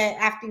back in debt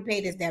after you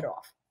pay this debt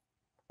off.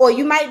 Or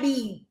you might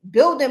be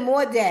building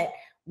more debt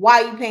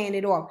while you're paying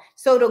it off.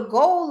 So the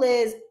goal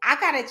is, I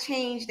got to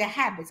change the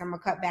habits. I'm going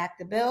to cut back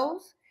the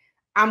bills.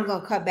 I'm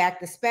going to cut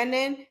back the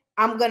spending.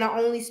 I'm going to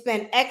only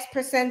spend X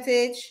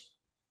percentage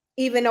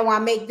even though I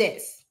make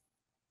this.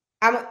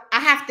 I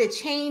have to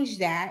change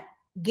that,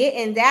 get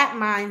in that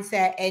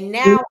mindset, and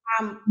now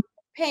I'm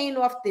paying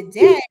off the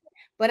debt,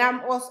 but I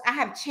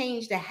have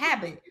changed the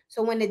habit.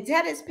 So when the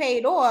debt is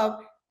paid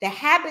off, the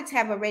habits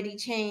have already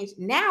changed.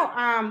 Now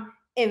I'm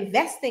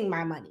investing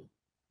my money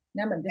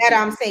that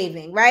I'm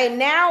saving. Right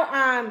now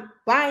I'm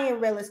buying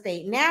real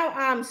estate. Now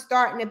I'm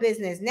starting a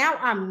business. Now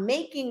I'm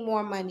making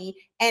more money,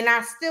 and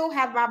I still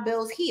have my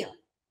bills here,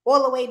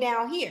 all the way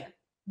down here,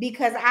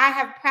 because I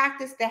have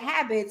practiced the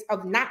habits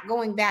of not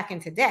going back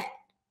into debt.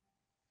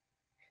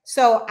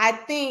 So I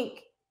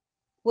think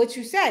what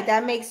you said,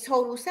 that makes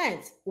total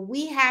sense.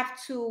 We have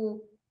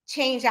to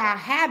change our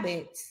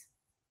habits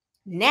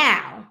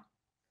now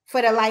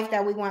for the life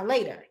that we want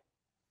later,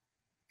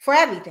 for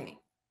everything.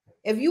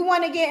 If you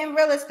want to get in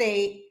real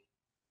estate,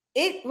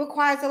 it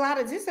requires a lot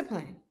of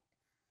discipline.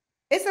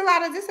 It's a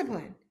lot of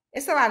discipline.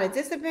 It's a lot of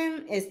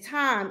discipline. It's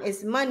time.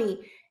 It's money.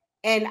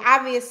 And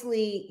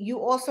obviously, you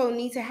also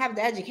need to have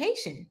the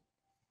education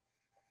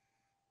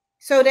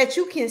so that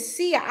you can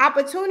see an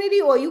opportunity,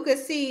 or you can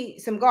see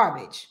some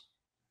garbage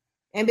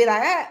and be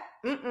like,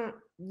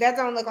 that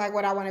don't look like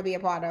what I want to be a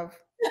part of.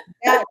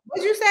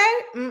 What'd you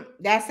say?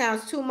 That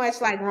sounds too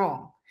much like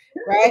wrong,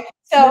 right?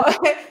 So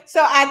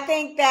I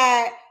think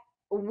that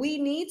we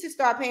need to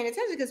start paying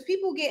attention, because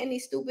people get in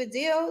these stupid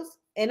deals.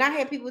 And I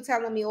hear people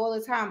telling me all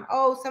the time,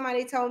 oh,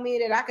 somebody told me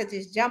that I could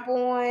just jump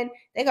on.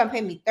 They're going to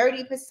pay me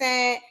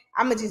 30%.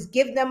 I'm going to just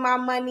give them my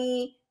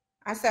money.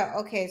 I said,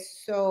 okay,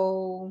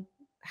 so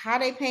how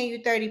they paying you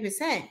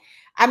 30%?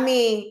 I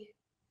mean,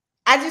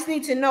 I just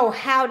need to know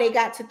how they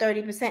got to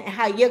 30% and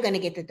how you're going to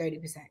get to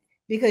 30%.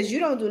 Because you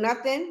don't do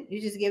nothing. You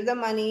just give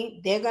them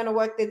money. They're going to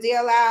work the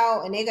deal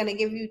out, and they're going to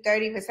give you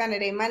 30% of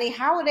their money.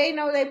 How would they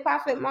know their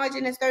profit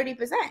margin is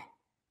 30%?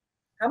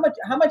 How much,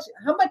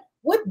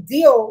 what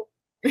deal,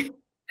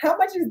 how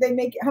much are they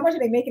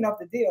making off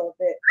the deal?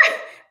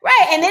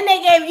 Right. And then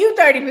they gave you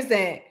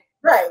 30%.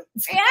 Right.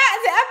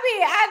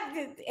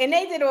 Yeah, and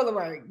they did all the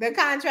work. The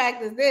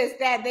contract is this,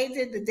 that. They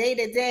did the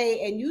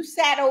day-to-day, and you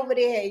sat over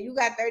there and you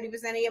got 30%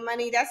 of your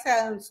money. That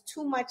sounds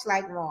too much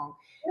like wrong.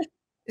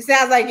 It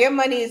sounds like your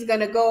money is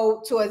gonna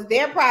go towards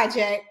their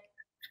project,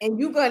 and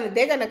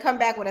they're gonna come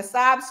back with a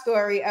sob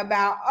story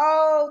about,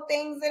 oh,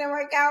 things didn't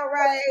work out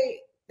right.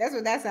 That's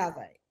what that sounds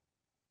like.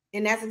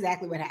 And that's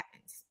exactly what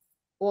happens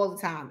all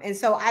the time. And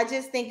so I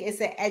just think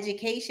it's an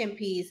education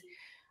piece.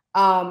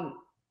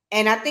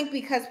 And I think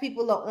because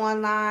people are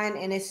online,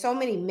 and there's so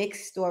many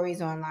mixed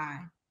stories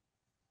online.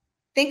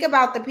 Think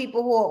about the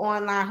people who are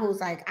online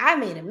who's like, I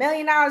made $1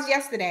 million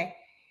yesterday.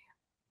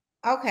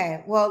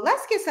 Okay, well,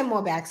 let's get some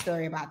more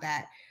backstory about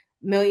that.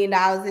 $1 million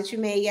that you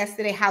made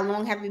yesterday. How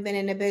long have you been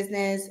in the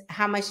business?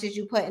 How much did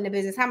you put in the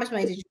business? How much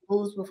money did you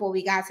lose before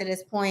we got to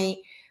this point?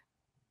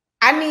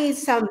 I need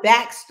some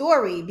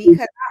backstory,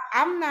 because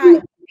I'm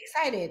not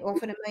excited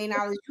off of the $1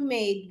 million you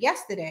made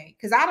yesterday,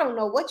 because I don't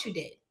know what you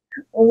did.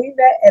 When we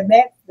met at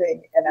Math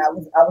Thing, and I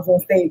was on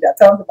stage, I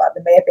talked about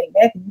the math ain't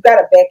math. You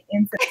gotta back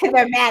into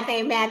the math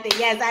ain't math.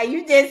 Yes,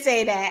 you did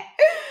say that.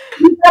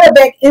 You gotta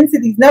back into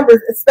these numbers,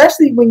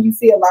 especially when you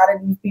see a lot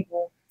of these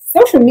people.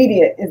 Social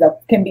media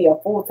can be a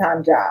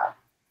full-time job,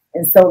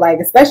 and so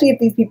especially if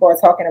these people are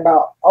talking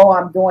about, oh,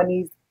 I'm doing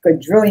these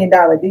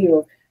quadrillion-dollar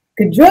deals.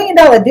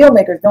 Quadrillion-dollar deal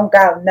makers don't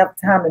got enough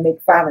time to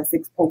make 5 and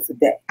 6 posts a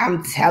day.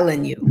 I'm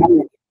telling you.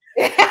 I'm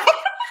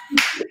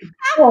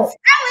telling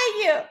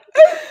you.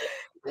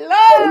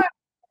 Lord.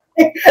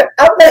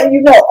 I'm letting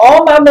you know,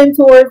 all my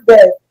mentors,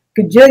 the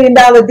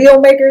quadrillion-dollar deal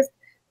makers,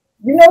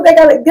 they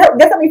got guess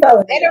how many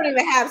followers? They don't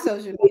even have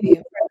social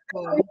media.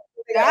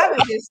 I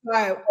would just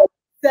start.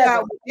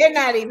 They're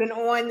not even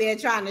on there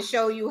trying to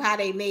show you how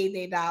they made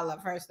their dollar.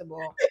 First of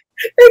all,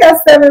 they got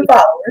 7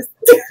 followers.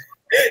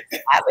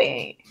 I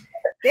mean,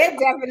 they're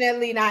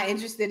definitely not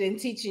interested in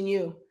teaching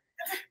you.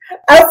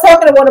 I was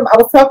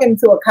talking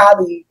to a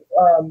colleague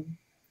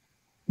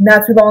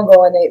not too long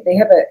ago, and they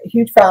have a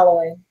huge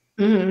following.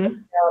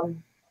 Mm-hmm.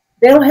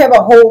 They don't have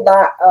a whole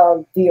lot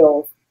of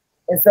deals,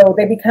 and so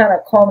they be kind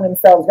of calling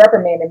themselves,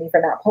 reprimanding me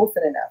for not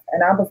posting enough.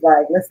 And I was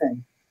like,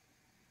 listen,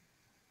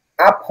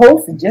 I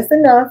post just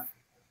enough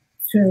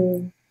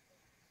to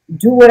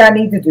do what I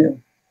need to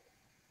do.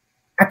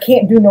 I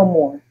can't do no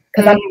more,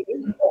 because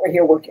I'm over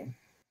here working.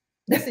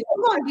 Listen,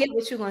 you're gonna get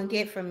what you're gonna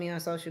get from me on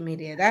social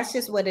media. That's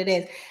just what it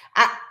is.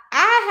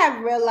 I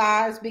have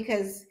realized,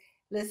 because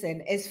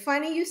listen, it's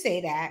funny you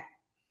say that,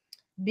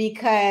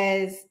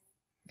 because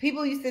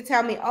people used to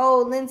tell me,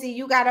 oh, Lindsay,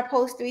 you gotta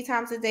post 3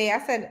 times a day. I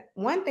said,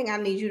 one thing I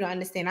need you to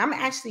understand, I'm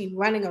actually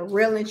running a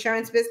real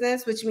insurance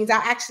business, which means I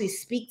actually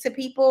speak to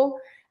people.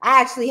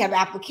 I actually have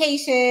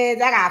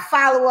applications. I got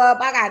follow-up.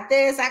 I got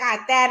this. I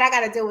got that. I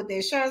got to deal with the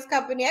insurance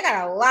company. I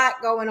got a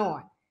lot going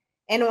on.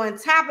 And on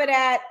top of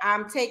that,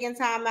 I'm taking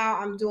time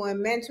out. I'm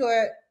doing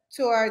mentor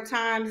tour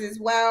times as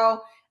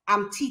well.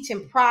 I'm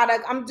teaching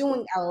product. I'm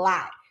doing a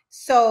lot.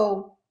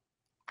 So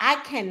I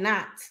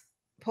cannot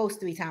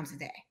post 3 times a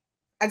day.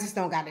 I just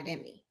don't got it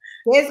in me.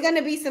 There's going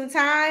to be some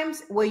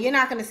times where you're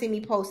not going to see me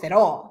post at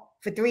all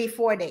for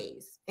 3-4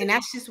 days. And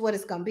that's just what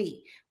it's going to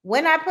be.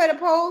 When I put a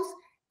post,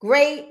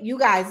 Great. You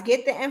guys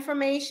get the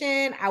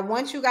information. I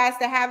want you guys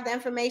to have the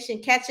information,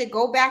 catch it,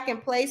 go back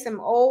and play some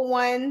old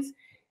ones.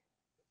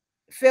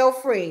 Feel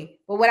free.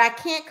 But what I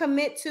can't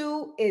commit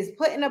to is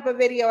putting up a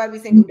video every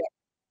single day.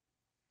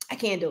 I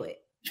can't do it.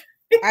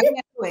 I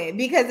can't do it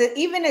because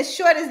even as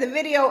short as the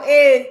video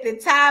is, the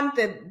time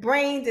the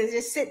brain to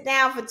just sit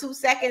down for 2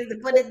 seconds to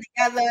put it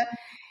together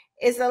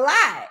is a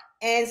lot.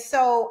 And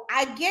so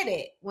I get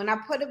it. When I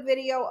put a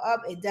video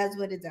up, it does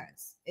what it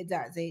does. It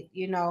does it,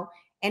 you know,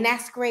 and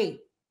that's great.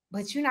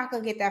 But you're not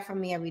going to get that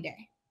from me every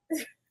day.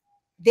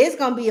 There's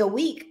going to be a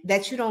week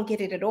that you don't get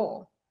it at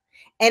all.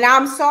 And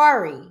I'm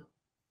sorry.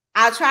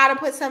 I'll try to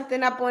put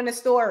something up on the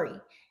story,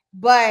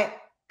 but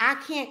I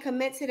can't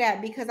commit to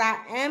that because I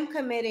am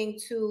committing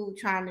to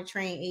trying to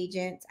train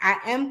agents. I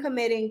am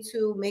committing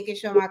to making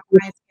sure my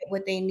clients get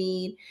what they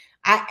need.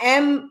 I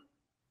am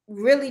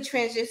really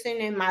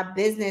transitioning my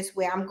business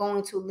where I'm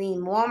going to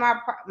lean more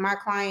my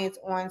clients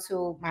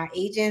onto my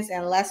agents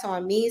and less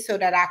on me so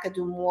that I could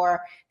do more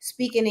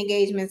speaking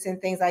engagements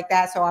and things like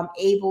that. So I'm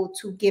able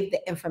to give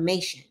the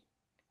information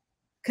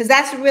because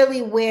that's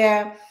really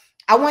where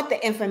I want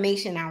the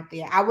information out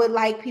there. I would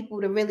like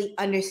people to really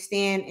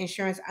understand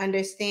insurance,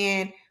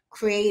 understand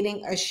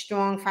creating a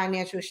strong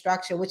financial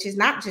structure, which is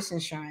not just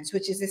insurance,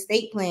 which is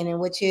estate planning,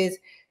 which is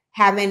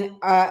having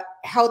a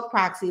health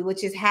proxy,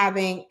 which is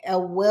having a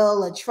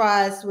will, a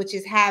trust, which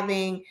is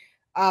having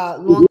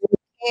long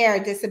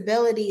care,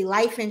 disability,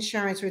 life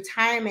insurance,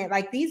 retirement.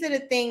 Like these are the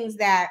things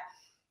that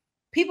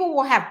people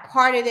will have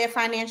part of their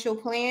financial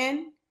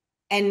plan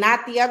and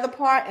not the other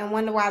part and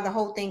wonder why the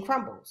whole thing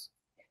crumbles.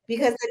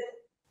 Because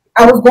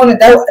I was going to,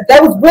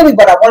 that was really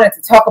what I wanted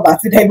to talk about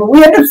today, but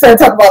we ended up starting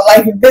to talk about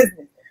life and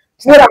business.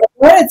 What I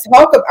want to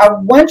talk about, I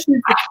want you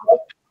to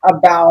talk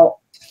about,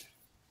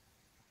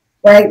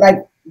 right,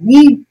 like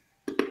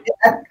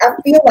I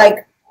feel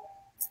like,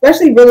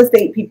 especially real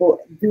estate people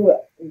do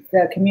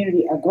the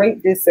community a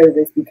great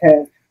disservice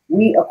because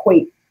we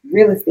equate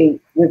real estate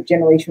with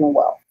generational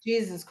wealth.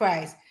 Jesus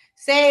Christ.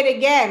 Say it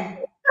again.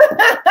 Say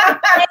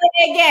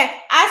it again.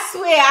 I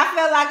swear, I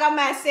feel like I'm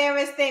at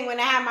Sarah's thing when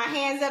I have my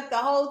hands up the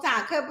whole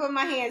time. Couldn't put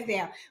my hands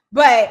down.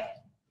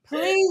 But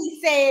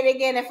please say it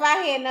again. If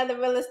I hear another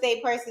real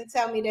estate person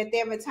tell me that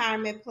their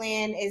retirement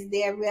plan is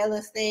their real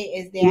estate,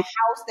 is their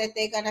house that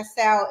they're going to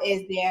sell,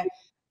 is their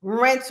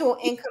rental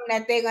income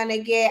that they're going to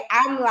get,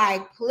 I'm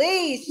like,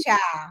 please,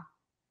 child.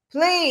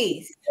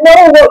 Please.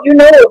 You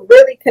know what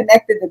really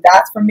connected the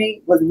dots for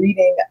me was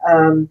reading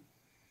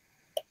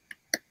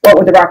What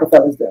Would the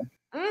Rockefellers Do?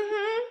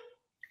 Mm-hmm.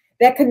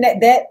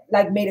 That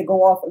like made it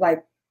go off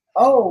like,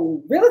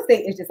 oh, real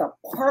estate is just a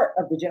part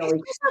of the generation.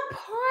 It's just a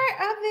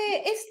part of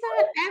it. It's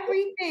not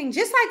everything.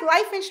 Just like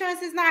life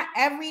insurance is not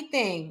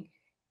everything.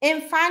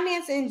 In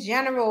finance in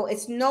general,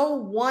 it's no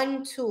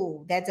one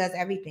tool that does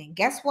everything.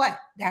 Guess what?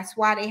 That's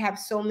why they have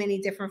so many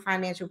different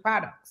financial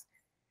products.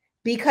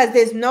 Because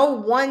there's no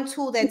one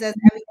tool that does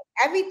everything.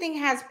 Everything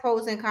has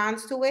pros and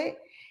cons to it.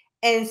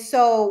 And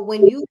so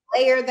when you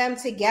layer them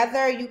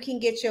together, you can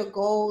get your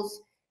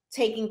goals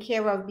taken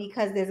care of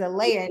because there's a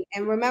layer.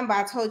 And remember,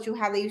 I told you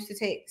how they used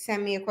to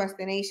send me across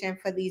the nation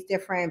for these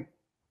different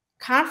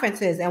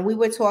conferences. And we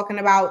were talking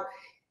about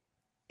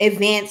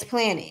advanced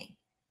planning,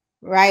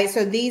 right?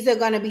 So these are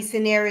going to be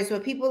scenarios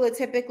where people are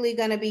typically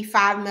going to be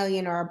 5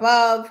 million or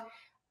above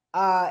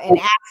in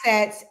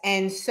assets.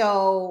 And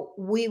so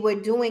we were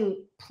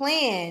doing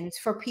plans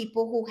for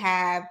people who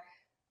have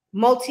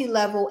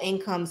multi-level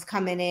incomes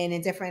coming in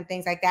and different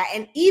things like that.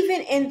 And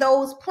even in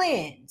those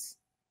plans,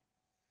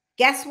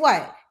 guess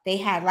what? They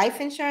had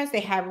life insurance, they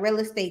had real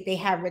estate, they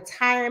had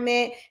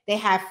retirement, they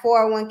had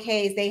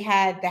 401ks, they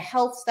had the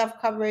health stuff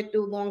covered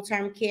through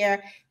long-term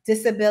care,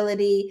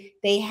 disability,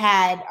 they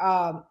had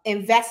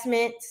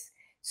investments.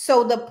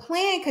 So the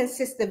plan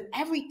consists of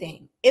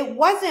everything. It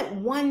wasn't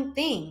one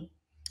thing,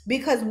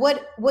 because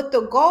what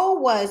the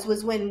goal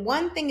was when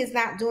one thing is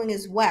not doing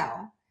as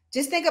well,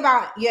 just think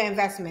about your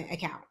investment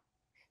account.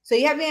 So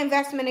you have your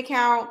investment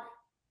account.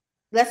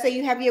 Let's say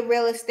you have your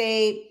real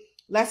estate.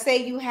 Let's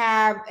say you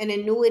have an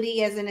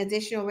annuity as an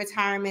additional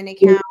retirement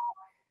account,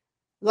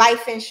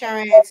 life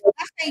insurance.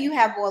 Let's say you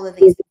have all of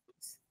these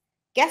things.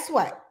 Guess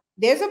what?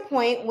 There's a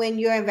point when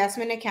your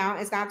investment account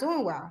is not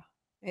doing well.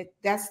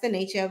 That's the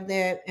nature of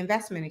the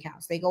investment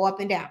accounts. They go up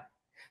and down.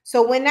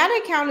 So when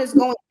that account is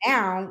going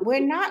down,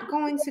 we're not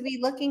going to be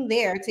looking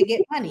there to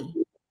get money.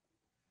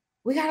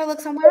 We got to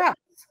look somewhere else.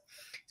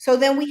 So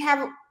then we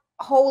have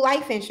whole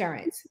life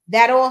insurance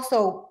that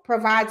also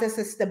provides us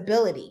a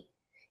stability.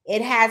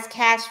 It has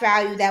cash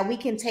value that we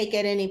can take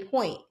at any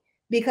point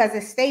because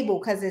it's stable,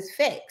 because it's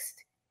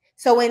fixed.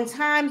 So in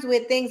times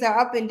where things are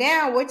up and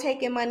down, we're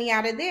taking money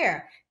out of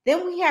there.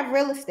 Then we have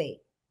real estate.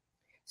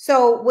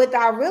 So with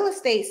our real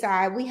estate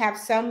side, we have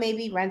some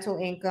maybe rental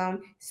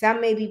income,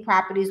 some maybe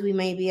properties we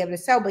may be able to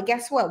sell. But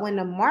guess what? When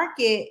the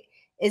market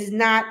is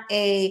not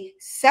a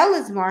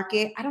seller's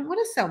market, I don't want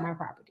to sell my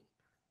property.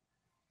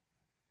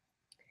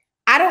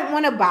 I don't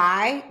want to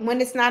buy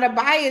when it's not a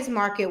buyer's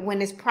market, when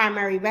it's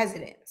primary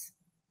residence.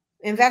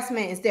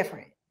 Investment is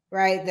different.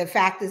 right? The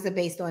factors are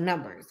based on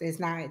numbers. It's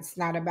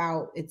not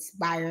about it's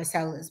buyers,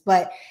 sellers.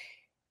 But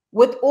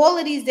with all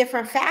of these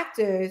different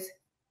factors,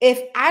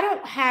 if I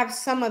don't have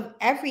some of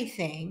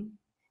everything,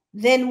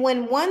 then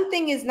when one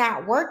thing is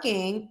not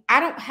working, I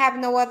don't have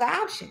no other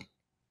option.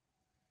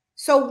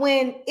 So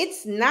when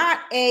it's not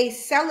a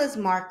seller's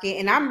market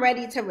and I'm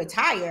ready to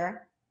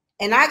retire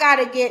and I got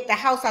to get the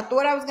house I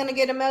thought I was going to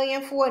get $1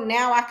 million for,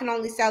 now I can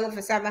only sell it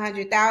for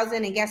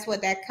 700,000, and guess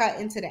what? That cut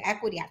into the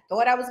equity I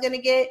thought I was going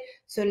to get.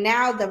 So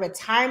now the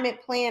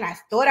retirement plan I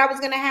thought I was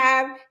going to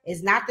have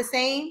is not the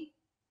same.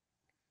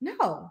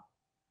 No.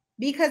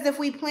 Because if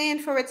we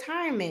planned for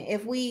retirement,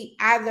 if we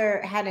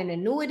either had an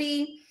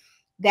annuity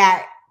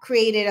that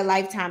created a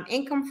lifetime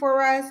income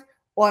for us,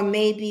 or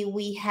maybe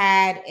we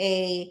had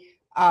a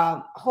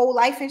whole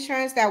life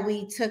insurance that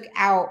we took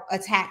out a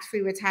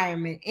tax-free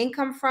retirement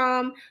income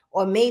from,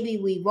 or maybe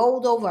we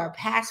rolled over a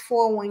past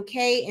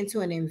 401k into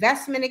an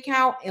investment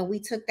account and we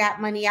took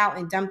that money out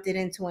and dumped it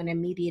into an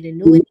immediate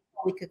annuity.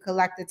 We could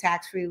collect the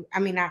tax-free,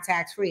 not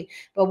tax-free,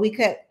 but we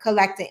could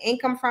collect the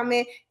income from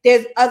it.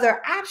 There's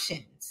other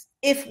options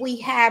if we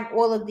have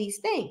all of these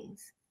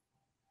things.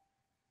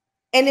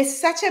 And it's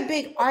such a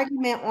big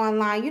argument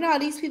online. You know,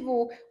 these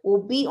people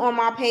will be on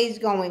my page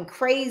going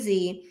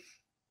crazy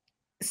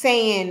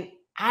saying,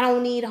 I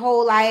don't need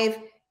whole life.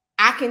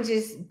 I can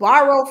just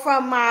borrow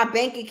from my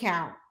bank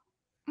account.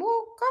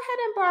 Well, go ahead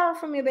and borrow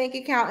from your bank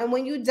account. And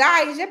when you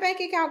die, is your bank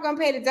account going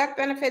to pay the death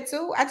benefit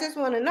too? I just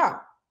want to know.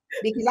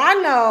 Because I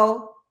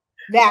know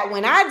that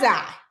when I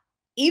die,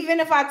 even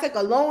if I took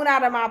a loan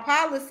out of my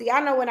policy, I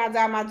know when I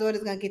die, my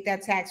daughter's going to get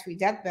that tax-free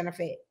death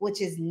benefit,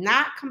 which is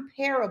not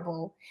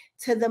comparable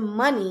to the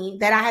money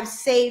that I have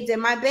saved in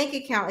my bank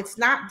account. It's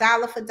not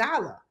dollar for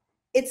dollar.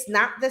 It's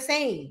not the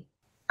same.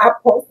 I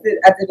did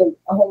a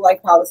whole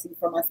life policy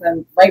for my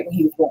son right when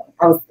he was born.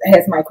 I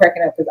had somebody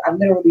cracking up because I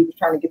literally was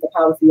trying to get the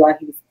policy while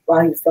he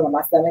was still in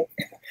my stomach.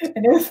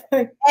 And it was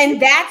like,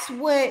 and that's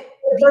what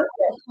the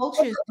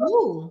cultures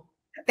do.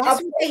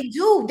 That's what they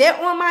do. They're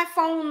on my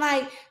phone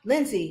like,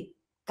 Lindsay,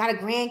 got a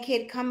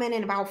grandkid coming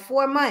in about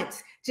 4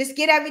 months. Just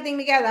get everything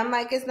together. I'm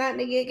like, it's nothing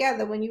to get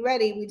together. When you're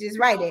ready, we just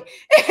write it.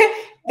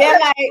 they're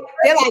like,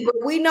 but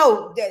we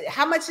know that,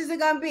 how much is it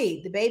gonna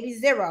be? The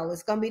baby's 0.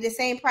 It's gonna be the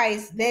same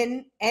price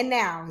then and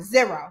now.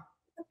 0.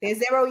 They're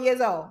 0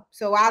 years old.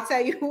 So I'll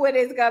tell you what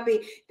it's gonna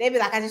be. They be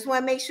like, I just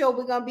want to make sure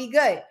we're gonna be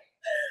good.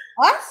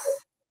 Us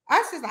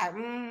is like,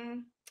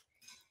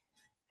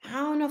 I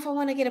don't know if I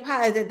want to get a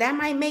policy. That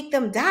might make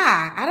them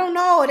die. I don't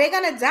know. They're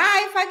going to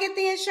die if I get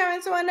the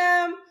insurance on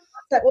them.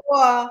 Or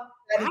I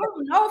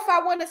don't know if I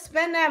want to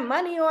spend that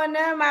money on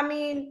them. I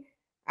mean,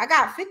 I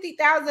got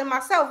 50,000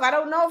 myself. I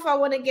don't know if I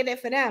want to get it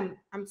for them.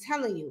 I'm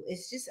telling you,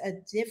 it's just a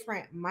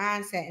different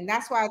mindset. And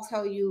that's why I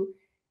tell you,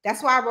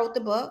 that's why I wrote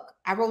the book.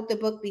 I wrote the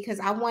book because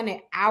I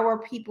wanted our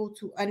people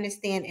to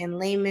understand in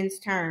layman's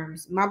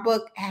terms. My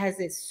book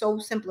has it so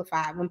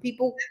simplified. When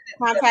people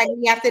contact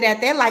me after that,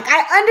 they're like,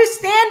 I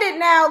understand it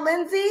now,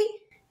 Lindsay.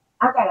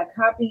 I got a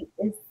copy.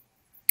 It's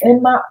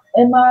in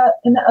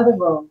the other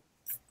room.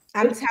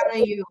 I'm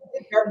telling you,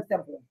 it's very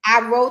simple.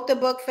 I wrote the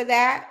book for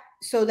that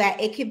so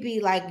that it could be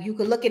like, you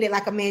could look at it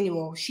like a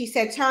manual. She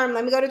said term,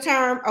 let me go to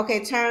term.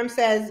 Okay, term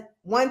says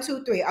 1,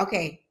 2, 3.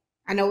 Okay,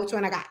 I know which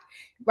one I got.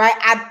 Right?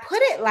 I put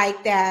it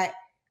like that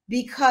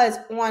because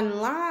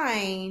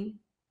online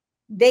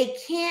they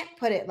can't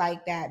put it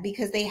like that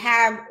because they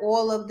have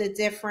all of the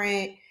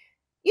different,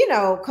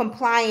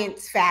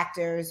 compliance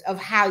factors of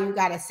how you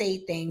got to say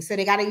things. So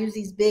they got to use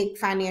these big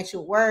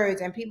financial words,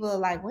 and people are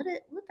like, what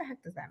the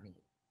heck does that mean?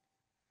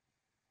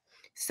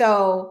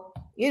 So,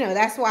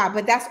 that's why.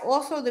 But that's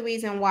also the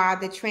reason why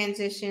the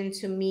transition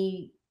to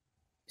me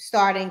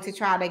starting to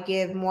try to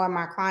give more of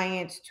my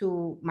clients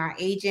to my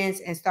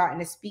agents and starting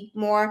to speak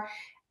more.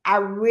 I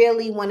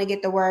really want to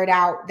get the word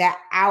out that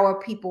our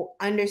people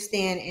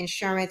understand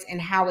insurance and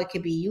how it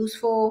could be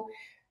useful,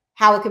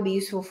 how it could be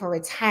useful for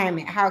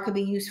retirement, how it could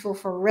be useful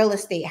for real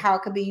estate, how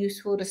it could be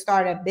useful to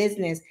start a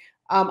business.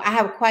 I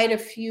have quite a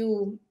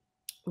few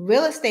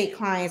real estate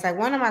clients. Like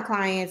one of my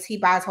clients, he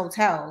buys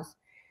hotels,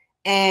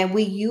 and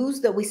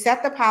we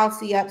set the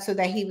policy up so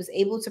that he was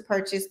able to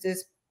purchase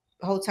this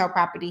hotel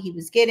property he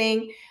was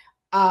getting,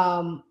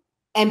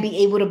 and be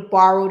able to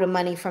borrow the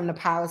money from the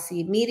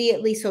policy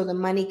immediately so the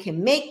money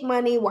can make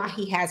money while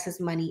he has his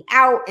money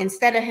out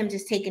instead of him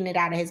just taking it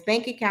out of his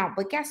bank account.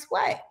 But guess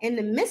what? In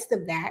the midst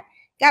of that,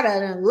 got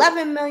an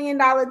 $11 million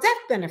death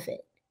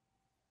benefit.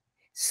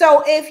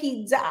 So if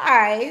he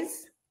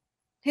dies,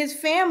 his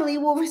family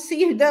will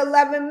receive the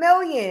 11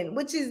 million,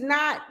 which is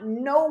not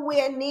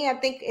nowhere near. I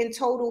think in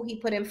total he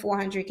put in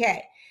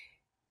 400K.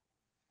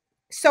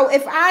 So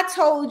if I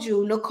told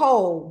you,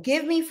 Nicole,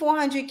 give me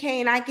 400K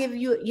and I give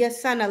you your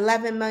son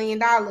 $11 million,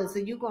 are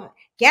you going to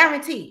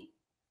guarantee?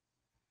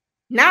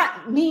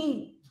 Not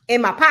me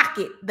in my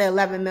pocket, the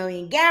 11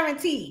 million,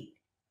 guaranteed.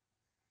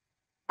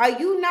 Are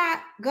you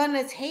not going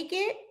to take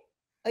it?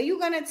 Are you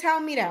going to tell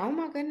me that, oh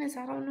my goodness,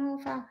 I don't know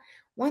if I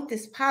want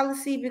this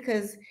policy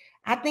because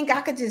I think I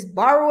could just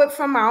borrow it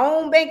from my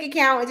own bank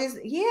account and just,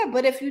 yeah,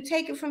 but if you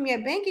take it from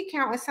your bank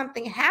account and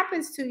something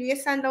happens to you, your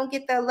son don't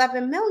get the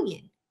 11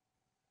 million.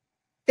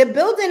 The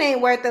building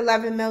ain't worth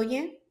 11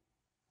 million.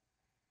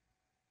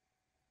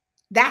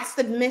 That's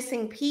the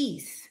missing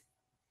piece.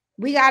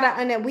 We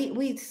gotta,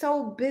 we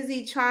so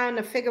busy trying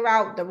to figure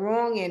out the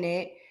wrong in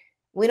it.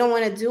 We don't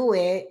want to do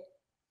it.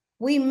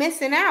 We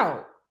missing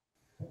out.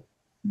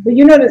 But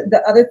you know,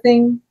 the other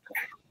thing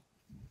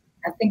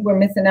I think we're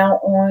missing out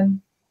on,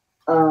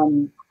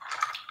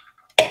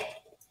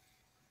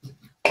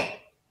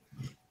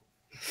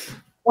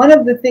 one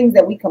of the things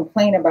that we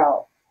complain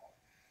about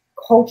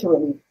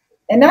culturally,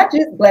 and not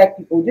just Black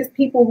people, just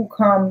people who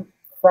come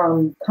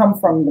from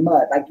the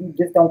mud, like you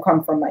just don't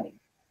come from money.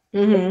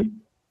 Mm-hmm.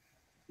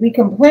 We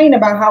complain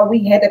about how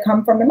we had to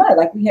come from the mud,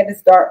 like we had to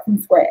start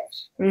from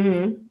scratch.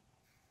 Mm-hmm.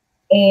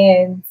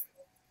 And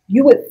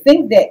you would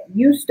think that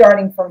you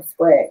starting from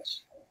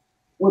scratch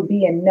would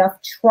be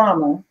enough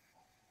trauma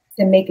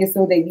to make it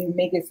so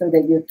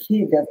that your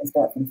kid doesn't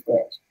start from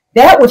scratch.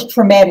 That was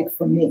traumatic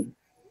for me.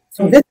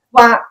 So this is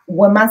why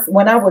when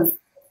I was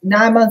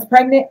 9 months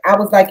pregnant, I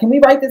was like, can we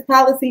write this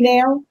policy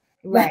now?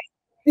 Right.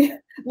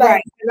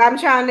 Right. I'm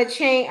trying to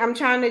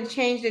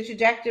change the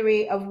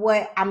trajectory of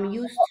what I'm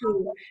used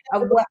to,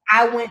 of what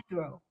I went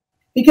through.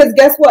 Because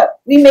guess what?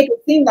 We make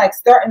it seem like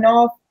starting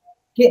off,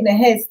 getting a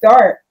head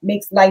start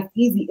makes life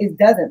easy. It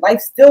doesn't.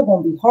 Life's still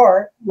gonna be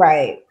hard.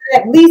 Right.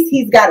 At least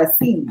he's got a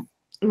seed.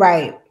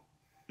 Right.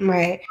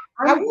 Right.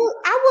 I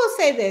will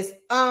say this.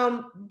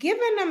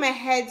 Giving them a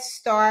head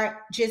start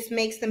just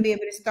makes them be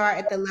able to start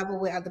at the level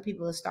where other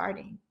people are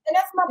starting. And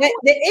that's my point.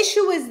 The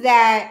issue is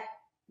that,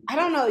 I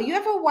don't know, you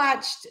ever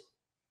watched,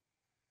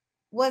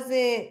 was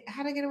it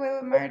How to Get Away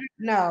with Murder?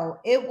 No,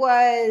 it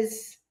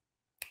was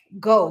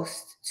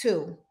Ghost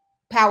 2,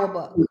 Power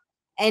Book.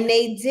 And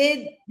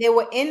they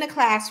were in the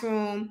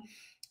classroom,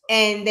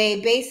 and they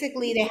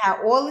had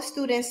all the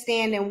students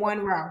stand in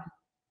one row.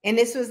 And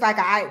this was like,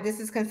 this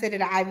is considered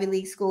an Ivy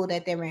League school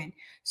that they're in.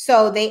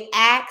 So they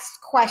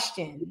asked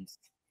questions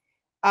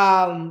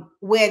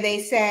where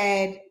they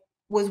said,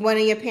 was one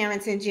of your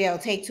parents in jail?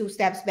 Take 2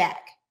 steps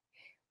back.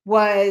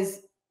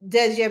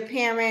 Does your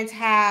parents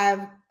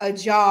have a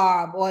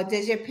job, or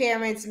does your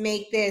parents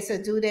make this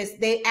or do this?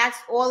 They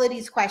asked all of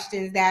these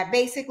questions that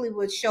basically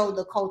would show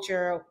the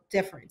cultural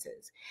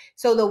differences.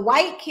 So the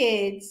white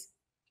kids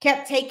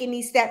kept taking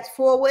these steps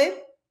forward.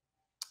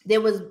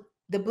 There was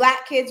the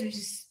Black kids were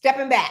just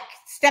stepping back.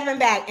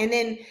 And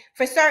then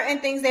for certain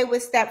things, they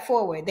would step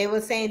forward. They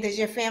were saying, does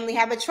your family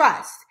have a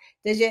trust?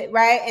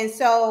 Right? And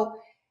so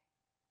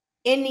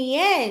in the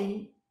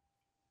end,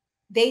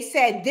 they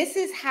said, this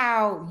is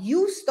how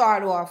you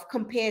start off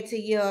compared to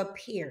your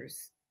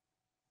peers.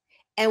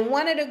 And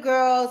one of the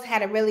girls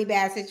had a really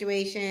bad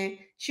situation.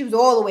 She was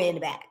all the way in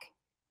the back.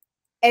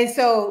 And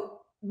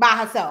so by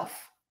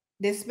herself,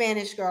 this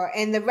Spanish girl,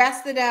 and the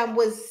rest of them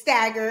was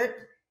staggered.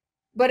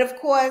 But of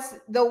course,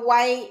 the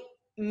white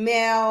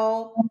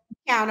male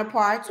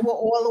counterparts were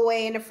all the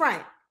way in the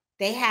front.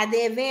 They had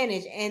the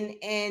advantage.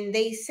 And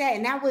they said,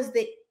 and that was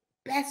the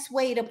best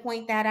way to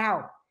point that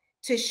out,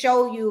 to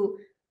show you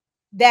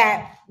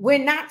that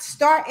we're not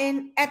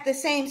starting at the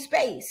same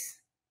space.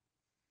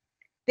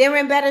 They're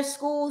in better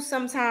schools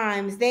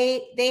sometimes.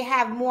 They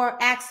have more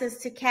access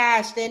to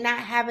cash. They're not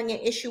having an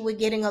issue with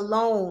getting a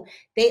loan.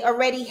 They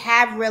already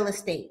have real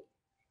estate.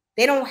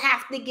 They don't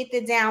have to get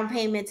the down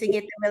payment to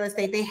get the real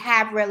estate. They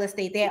have real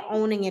estate. They're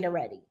owning it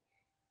already.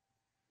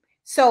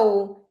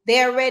 So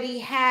they already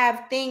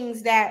have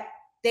things that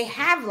they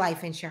have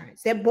life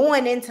insurance. They're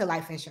born into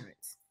life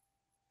insurance.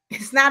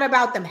 It's not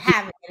about them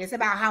having it. It's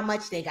about how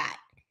much they got.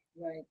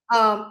 Right.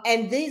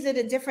 And these are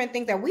the different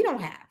things that we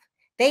don't have.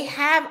 They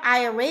have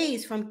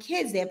IRAs from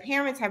kids. Their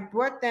parents have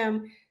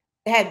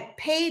had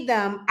paid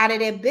them out of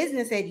their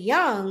business at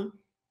young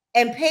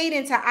and paid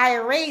into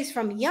IRAs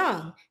from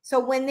young. So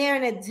when they're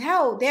an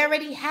adult, they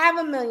already have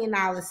 $1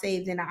 million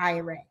saved in an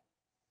IRA.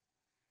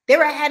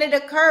 They're ahead of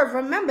the curve.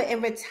 Remember,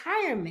 in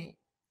retirement,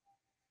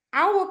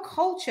 our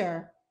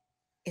culture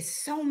is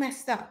so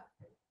messed up.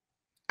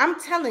 I'm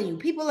telling you,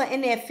 people are in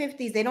their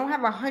 50s. They don't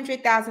have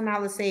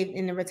 $100,000 saved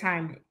in the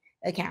retirement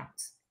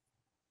accounts.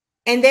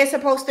 And they're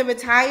supposed to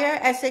retire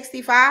at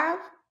 65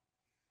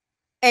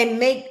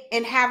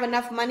 and have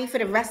enough money for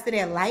the rest of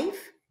their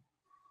life?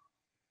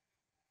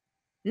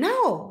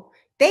 No,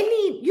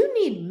 you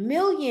need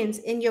millions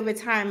in your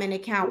retirement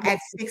account at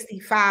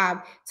 65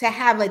 to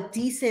have a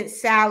decent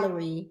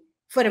salary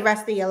for the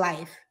rest of your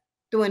life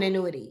through an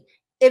annuity.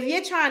 If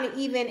you're trying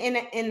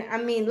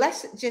to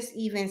let's just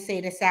even say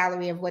the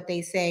salary of what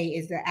they say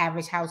is the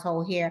average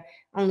household here,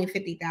 only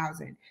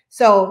 $50,000.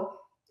 So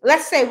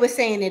let's say we're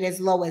saying it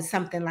as low as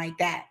something like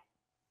that.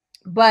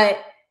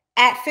 But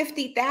at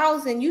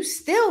 $50,000, you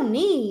still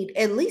need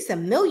at least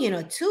 $1 million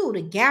or $2 million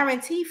to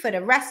guarantee for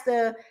the rest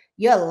of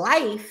your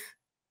life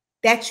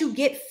that you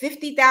get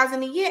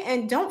 $50,000 a year.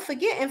 And don't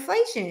forget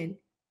inflation.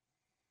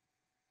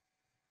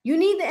 You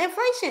need the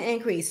inflation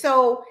increase.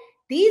 So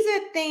These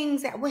are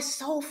things that we're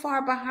so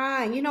far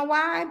behind. You know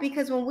why?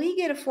 Because when we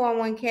get a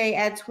 401k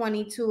at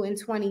 22 and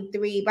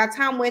 23, by the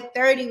time we're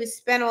 30, we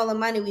spent all the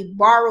money, we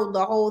borrowed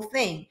the whole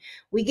thing.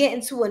 We get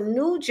into a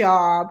new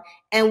job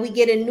and we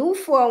get a new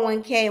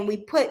 401k and we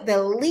put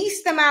the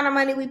least amount of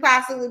money we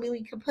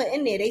could put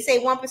in there. They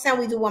say 1%,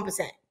 we do 1%.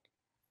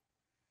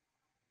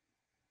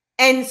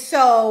 And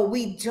so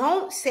we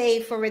don't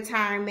save for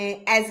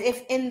retirement as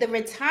if in the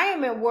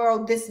retirement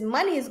world, this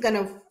money is going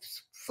to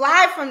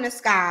fly from the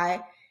sky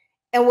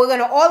and we're going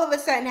to all of a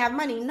sudden have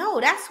money.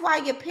 No, that's why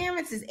your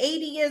parents is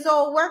 80 years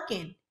old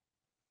working,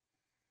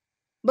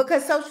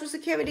 because Social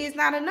Security is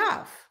not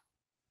enough.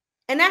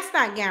 And that's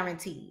not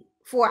guaranteed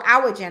for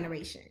our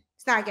generation.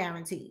 It's not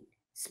guaranteed,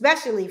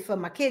 especially for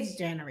my kids'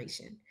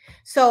 generation.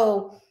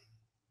 So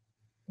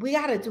we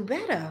got to do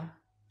better.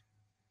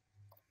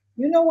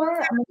 You know what?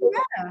 We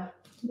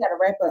got to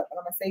wrap up, but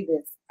I'm going to say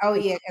this. Oh,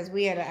 yeah, because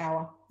we had an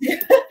hour.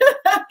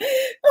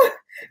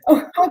 I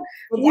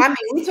mean,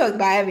 we talked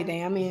about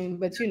everything. I mean,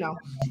 but you know.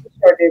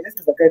 Sure did. This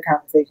is a good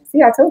conversation.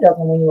 See, I told you I was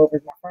going to win you over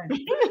as my friend.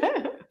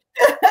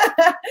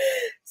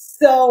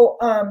 So,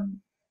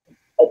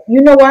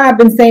 you know why I've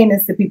been saying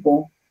this to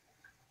people?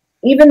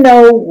 Even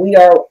though we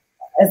are,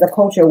 as a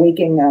culture,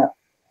 waking up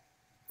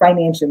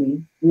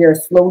financially, we are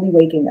slowly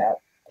waking up.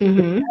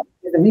 Mm-hmm.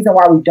 The reason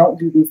why we don't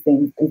do these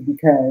things is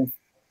because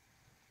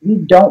we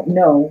don't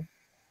know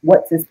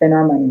what to spend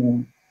our money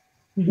on.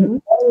 Mm-hmm.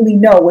 We only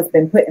know what's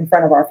been put in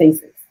front of our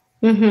faces.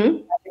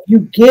 Mm-hmm. If you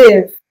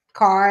give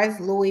cars,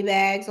 Louis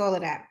bags, all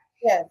of that.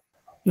 Yes.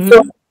 Mm-hmm.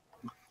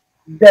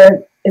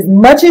 So as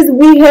much as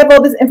we have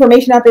all this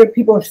information out there,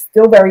 people are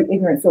still very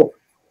ignorant. So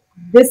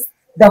the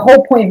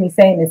whole point of me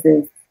saying this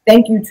is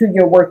thank you to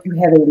your work. You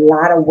have a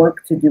lot of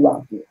work to do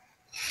out here.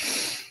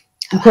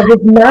 Because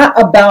it's not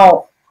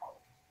about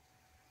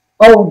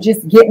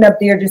just getting up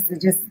there just to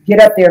get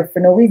up there for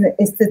no reason.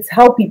 It's to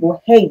tell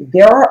people, hey,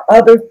 there are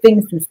other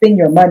things to spend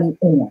your money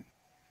on.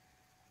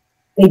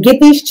 They get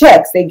these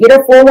checks. They get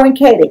a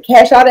 401k. They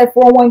cash out that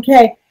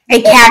 401k.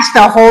 They cash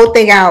the whole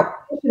thing out.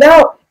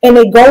 And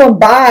they go and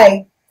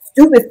buy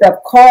stupid stuff,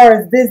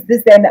 cars, this,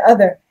 that, and the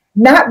other.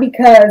 Not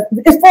because,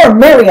 it's for a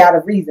myriad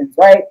of reasons,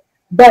 right?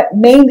 But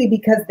mainly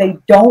because they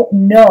don't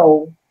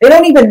know. They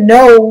don't even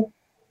know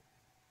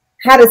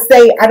how to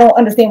say, I don't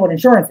understand what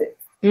insurance is.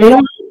 Mm-hmm. They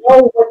don't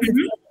know what to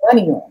spend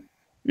money on.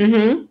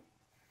 Mm-hmm.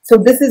 So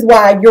this is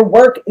why your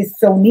work is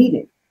so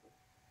needed.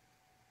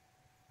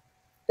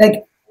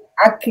 Like,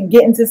 I could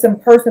get into some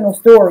personal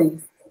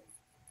stories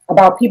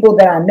about people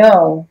that I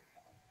know,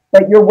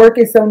 but your work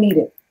is so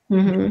needed.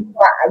 Mm-hmm.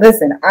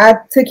 Listen, I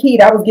took heed.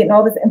 I was getting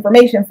all this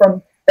information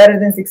from Better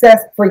Than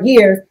Success for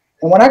years.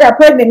 And when I got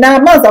pregnant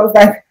 9 months, I was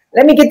like,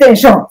 let me get the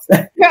insurance.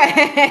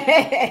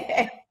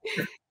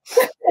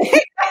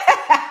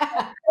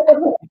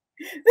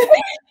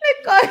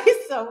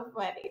 It's so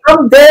funny.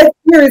 I'm dead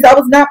serious. I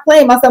was not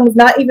playing. My son was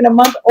not even a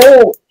month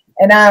old.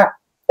 And I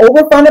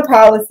overfunded a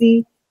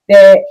policy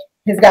that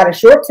has got a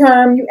short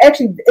term.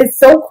 It's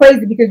so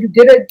crazy because you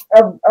did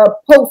a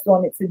post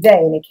on it today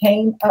and it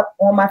came up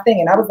on my thing.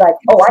 And I was like,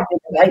 I did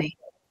it right.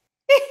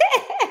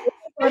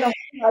 Isn't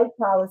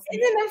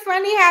it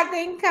funny how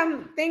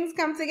things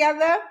come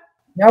together?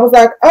 And I was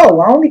like, I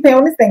only pay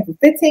on this thing for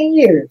 15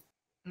 years.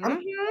 Mm-hmm.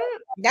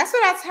 That's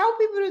what I tell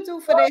people to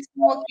do for their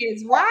small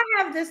kids. Why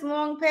have this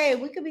long pay?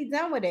 We could be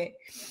done with it.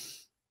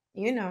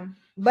 You know,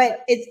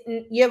 but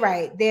you're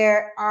right.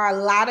 There are a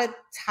lot of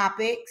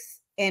topics,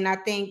 and I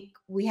think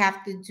we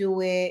have to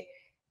do it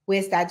where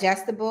it's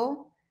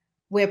digestible,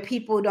 where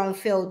people don't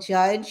feel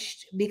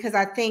judged, because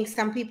I think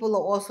some people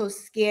are also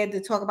scared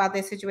to talk about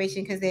their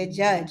situation because they're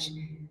judged.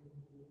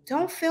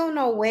 Don't feel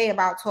no way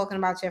about talking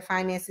about your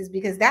finances,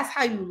 because that's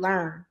how you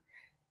learn.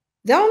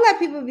 Don't let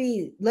people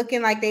be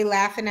looking like they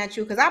laughing at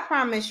you, because I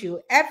promise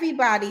you,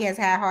 everybody has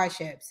had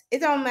hardships. It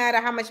don't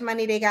matter how much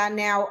money they got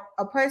now.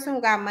 A person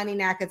who got money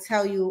now could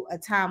tell you a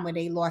time where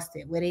they lost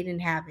it, where they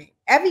didn't have it.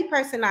 Every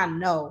person I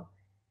know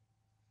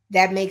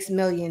that makes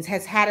millions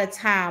has had a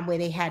time where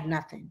they had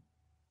nothing.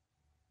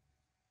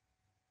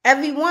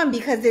 Everyone,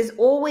 because there's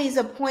always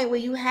a point where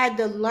you had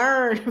to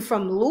learn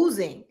from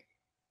losing.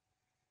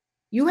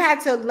 You had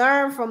to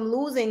learn from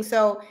losing.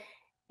 So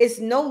it's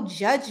no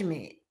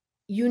judgment.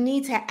 You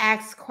need to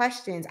ask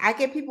questions. I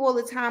get people all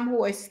the time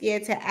who are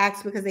scared to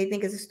ask because they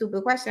think it's a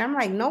stupid question. I'm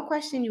like, no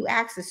question you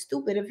ask is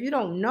stupid. If you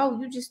don't know,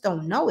 you just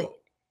don't know it.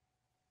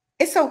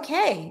 It's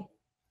okay.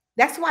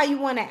 That's why you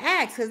want to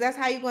ask, because that's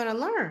how you're going to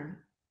learn.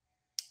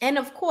 And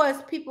of course,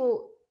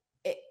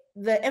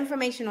 the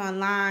information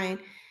online,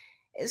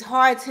 it's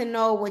hard to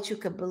know what you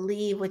could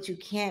believe, what you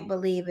can't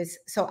believe.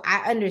 So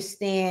I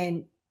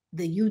understand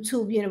the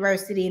YouTube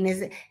University,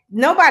 and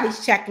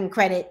nobody's checking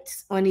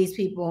credits on these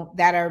people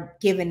that are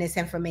giving this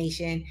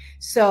information.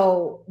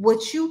 So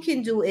what you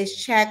can do is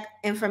check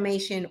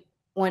information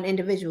on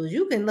individuals.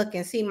 You can look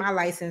and see my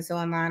license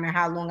online and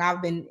how long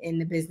I've been in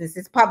the business.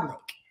 It's public.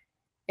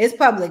 It's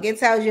public. It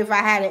tells you if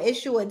I had an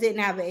issue or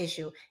didn't have an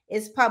issue.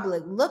 It's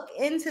public. Look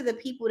into the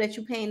people that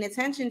you're paying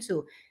attention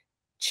to.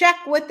 check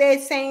what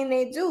they're saying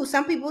they do.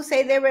 Some people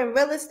say they're in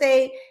real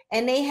estate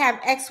and they have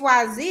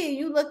XYZ.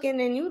 You looking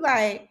and you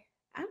like,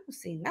 I don't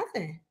see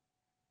nothing.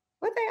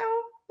 What they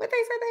own? What they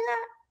said they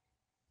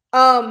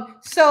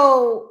got?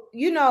 So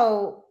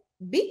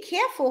be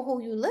careful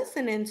who you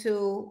listening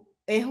to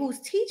and who's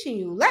teaching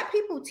you. Let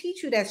people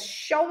teach you that's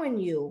showing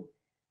you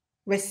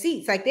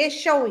receipts. Like they're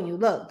showing you,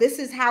 look, this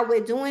is how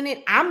we're doing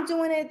it. I'm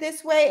doing it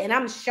this way, and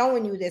I'm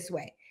showing you this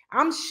way.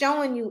 I'm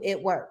showing you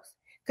it works.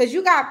 Because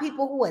you got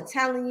people who are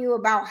telling you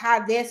about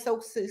how they're so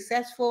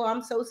successful.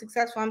 I'm so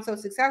successful. I'm so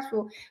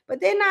successful. But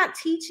they're not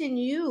teaching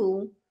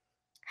you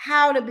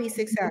how to be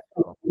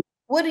successful.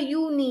 What do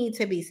you need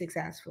to be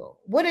successful?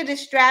 What are the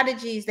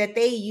strategies that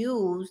they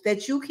use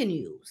that you can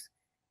use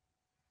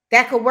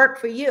that could work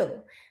for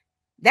you?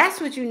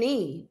 That's what you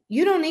need.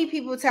 You don't need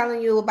people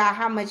telling you about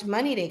how much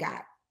money they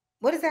got.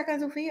 What is that going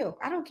to do for you?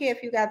 I don't care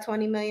if you got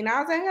 $20 million. I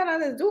ain't got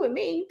nothing to do with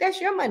me.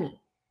 That's your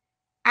money.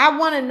 I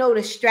want to know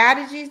the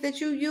strategies that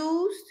you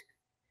used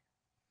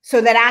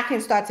so that I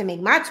can start to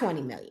make my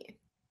 20 million.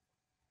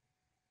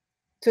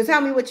 So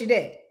tell me what you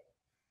did.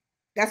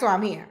 That's why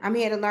I'm here. I'm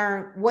here to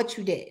learn what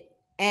you did.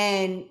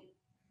 And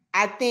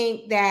I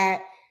think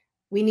that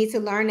we need to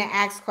learn to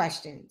ask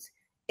questions.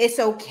 It's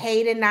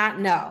okay to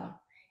not know.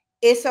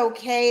 It's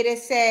okay to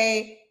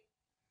say,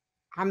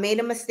 I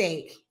made a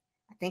mistake.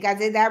 I think I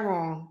did that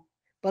wrong.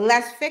 But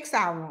let's fix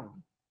our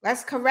wrong.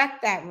 Let's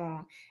correct that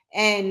wrong.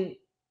 And,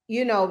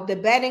 the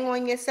betting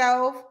on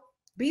yourself,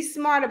 be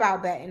smart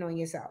about betting on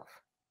yourself.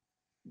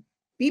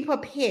 Be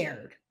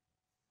prepared.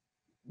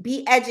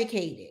 Be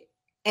educated.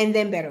 And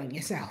then bet on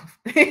yourself.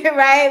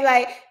 Right?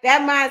 Like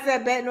that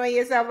mindset, betting on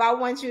yourself. I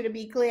want you to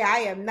be clear. I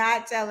am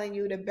not telling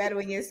you to bet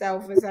on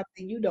yourself for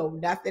something you know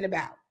nothing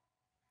about.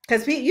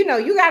 Because, you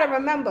got to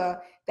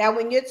remember that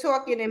when you're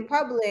talking in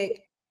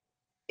public,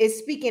 it's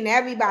speaking to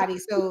everybody.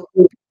 So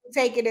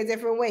take it a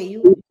different way.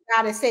 You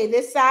got to say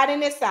this side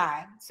and this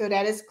side so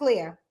that it's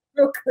clear.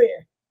 Real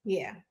clear.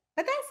 Yeah.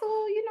 But that's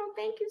all.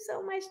 Thank you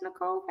so much,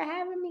 Nicole, for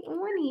having me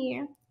on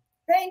here.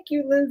 Thank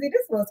you, Lindsay.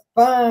 This was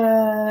fun.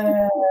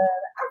 I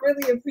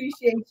really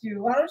appreciate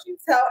you. Why don't you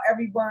tell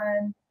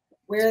everyone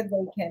where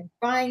they can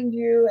find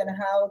you and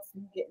how to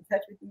get in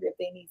touch with you if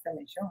they need some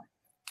insurance?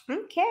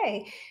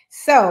 Okay.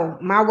 So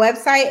my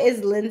website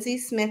is Lindsay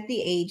Smith,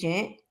 the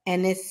agent,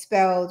 and it's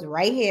spelled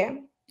right here,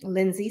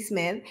 Lindsay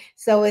Smith.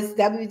 So it's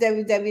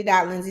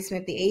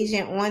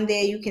www.lindsaysmiththeagent. On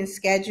there, you can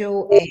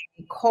schedule a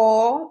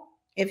call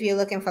if you're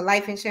looking for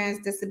life insurance,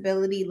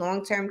 disability,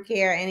 long-term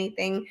care,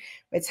 anything,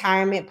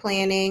 retirement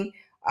planning,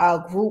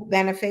 group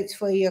benefits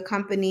for your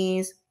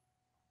companies.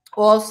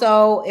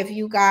 Also, if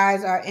you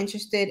guys are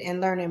interested in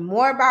learning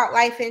more about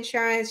life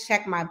insurance,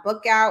 check my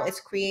book out. It's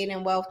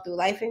Creating Wealth Through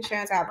Life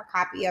Insurance. I have a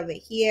copy of it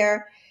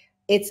here.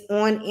 It's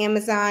on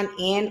Amazon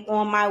and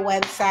on my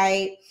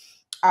website.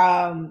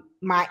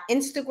 My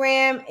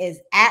Instagram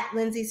is at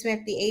Lindsay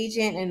Smith, the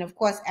agent. And of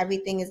course,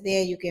 everything is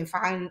there. You can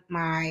find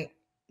my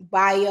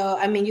bio.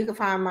 You can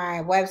find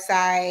my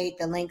website,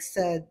 the links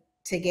to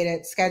get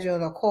it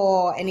scheduled, a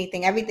call,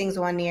 anything. Everything's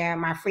on there.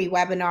 My free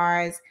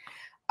webinars.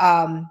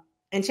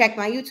 And check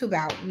my YouTube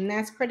out. And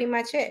that's pretty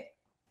much it.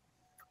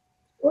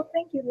 Well,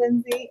 thank you,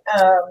 Lindsay.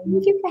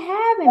 Thank you for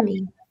having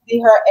me. See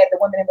her at the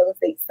Women in Real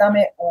Estate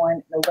Summit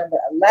on November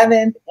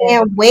 11th.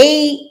 Can't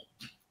wait.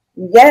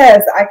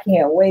 Yes, I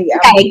can't wait.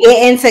 I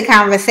get into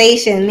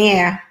conversation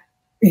there.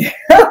 Yes.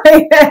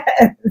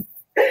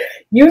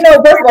 First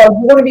of all,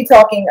 you're going to be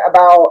talking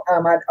about, I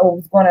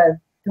was going to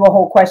do a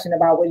whole question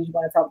about what you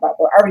want to talk about,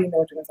 but I already know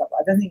what you're going to talk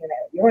about. It doesn't even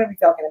matter. You're going to be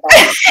talking about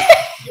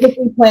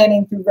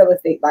planning through real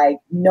estate, like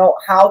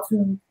how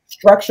to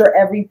structure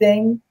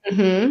everything.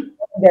 Mm-hmm.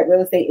 That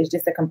real estate is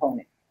just a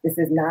component.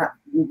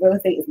 Real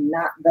estate is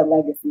not the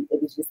legacy.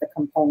 It is just a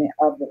component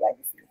of the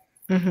legacy.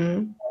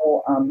 Mm-hmm.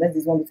 So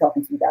Lindsay's going to be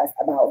talking to you guys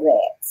about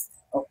that.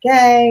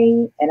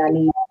 Okay. And I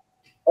need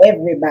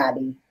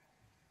everybody,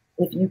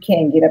 if you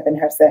can, get up in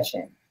her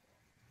session.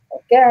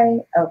 Okay.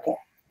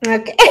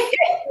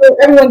 So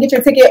everyone get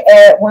your ticket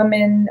at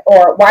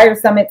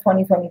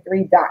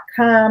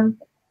wiresummit2023.com.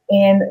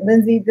 And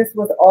Lindsay, this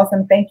was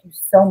awesome. Thank you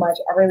so much.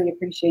 I really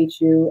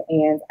appreciate you.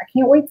 And I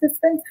can't wait to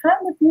spend time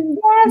with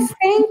you. Yes,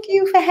 thank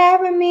you for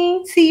having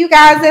me. See you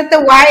guys at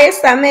the Wire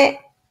Summit.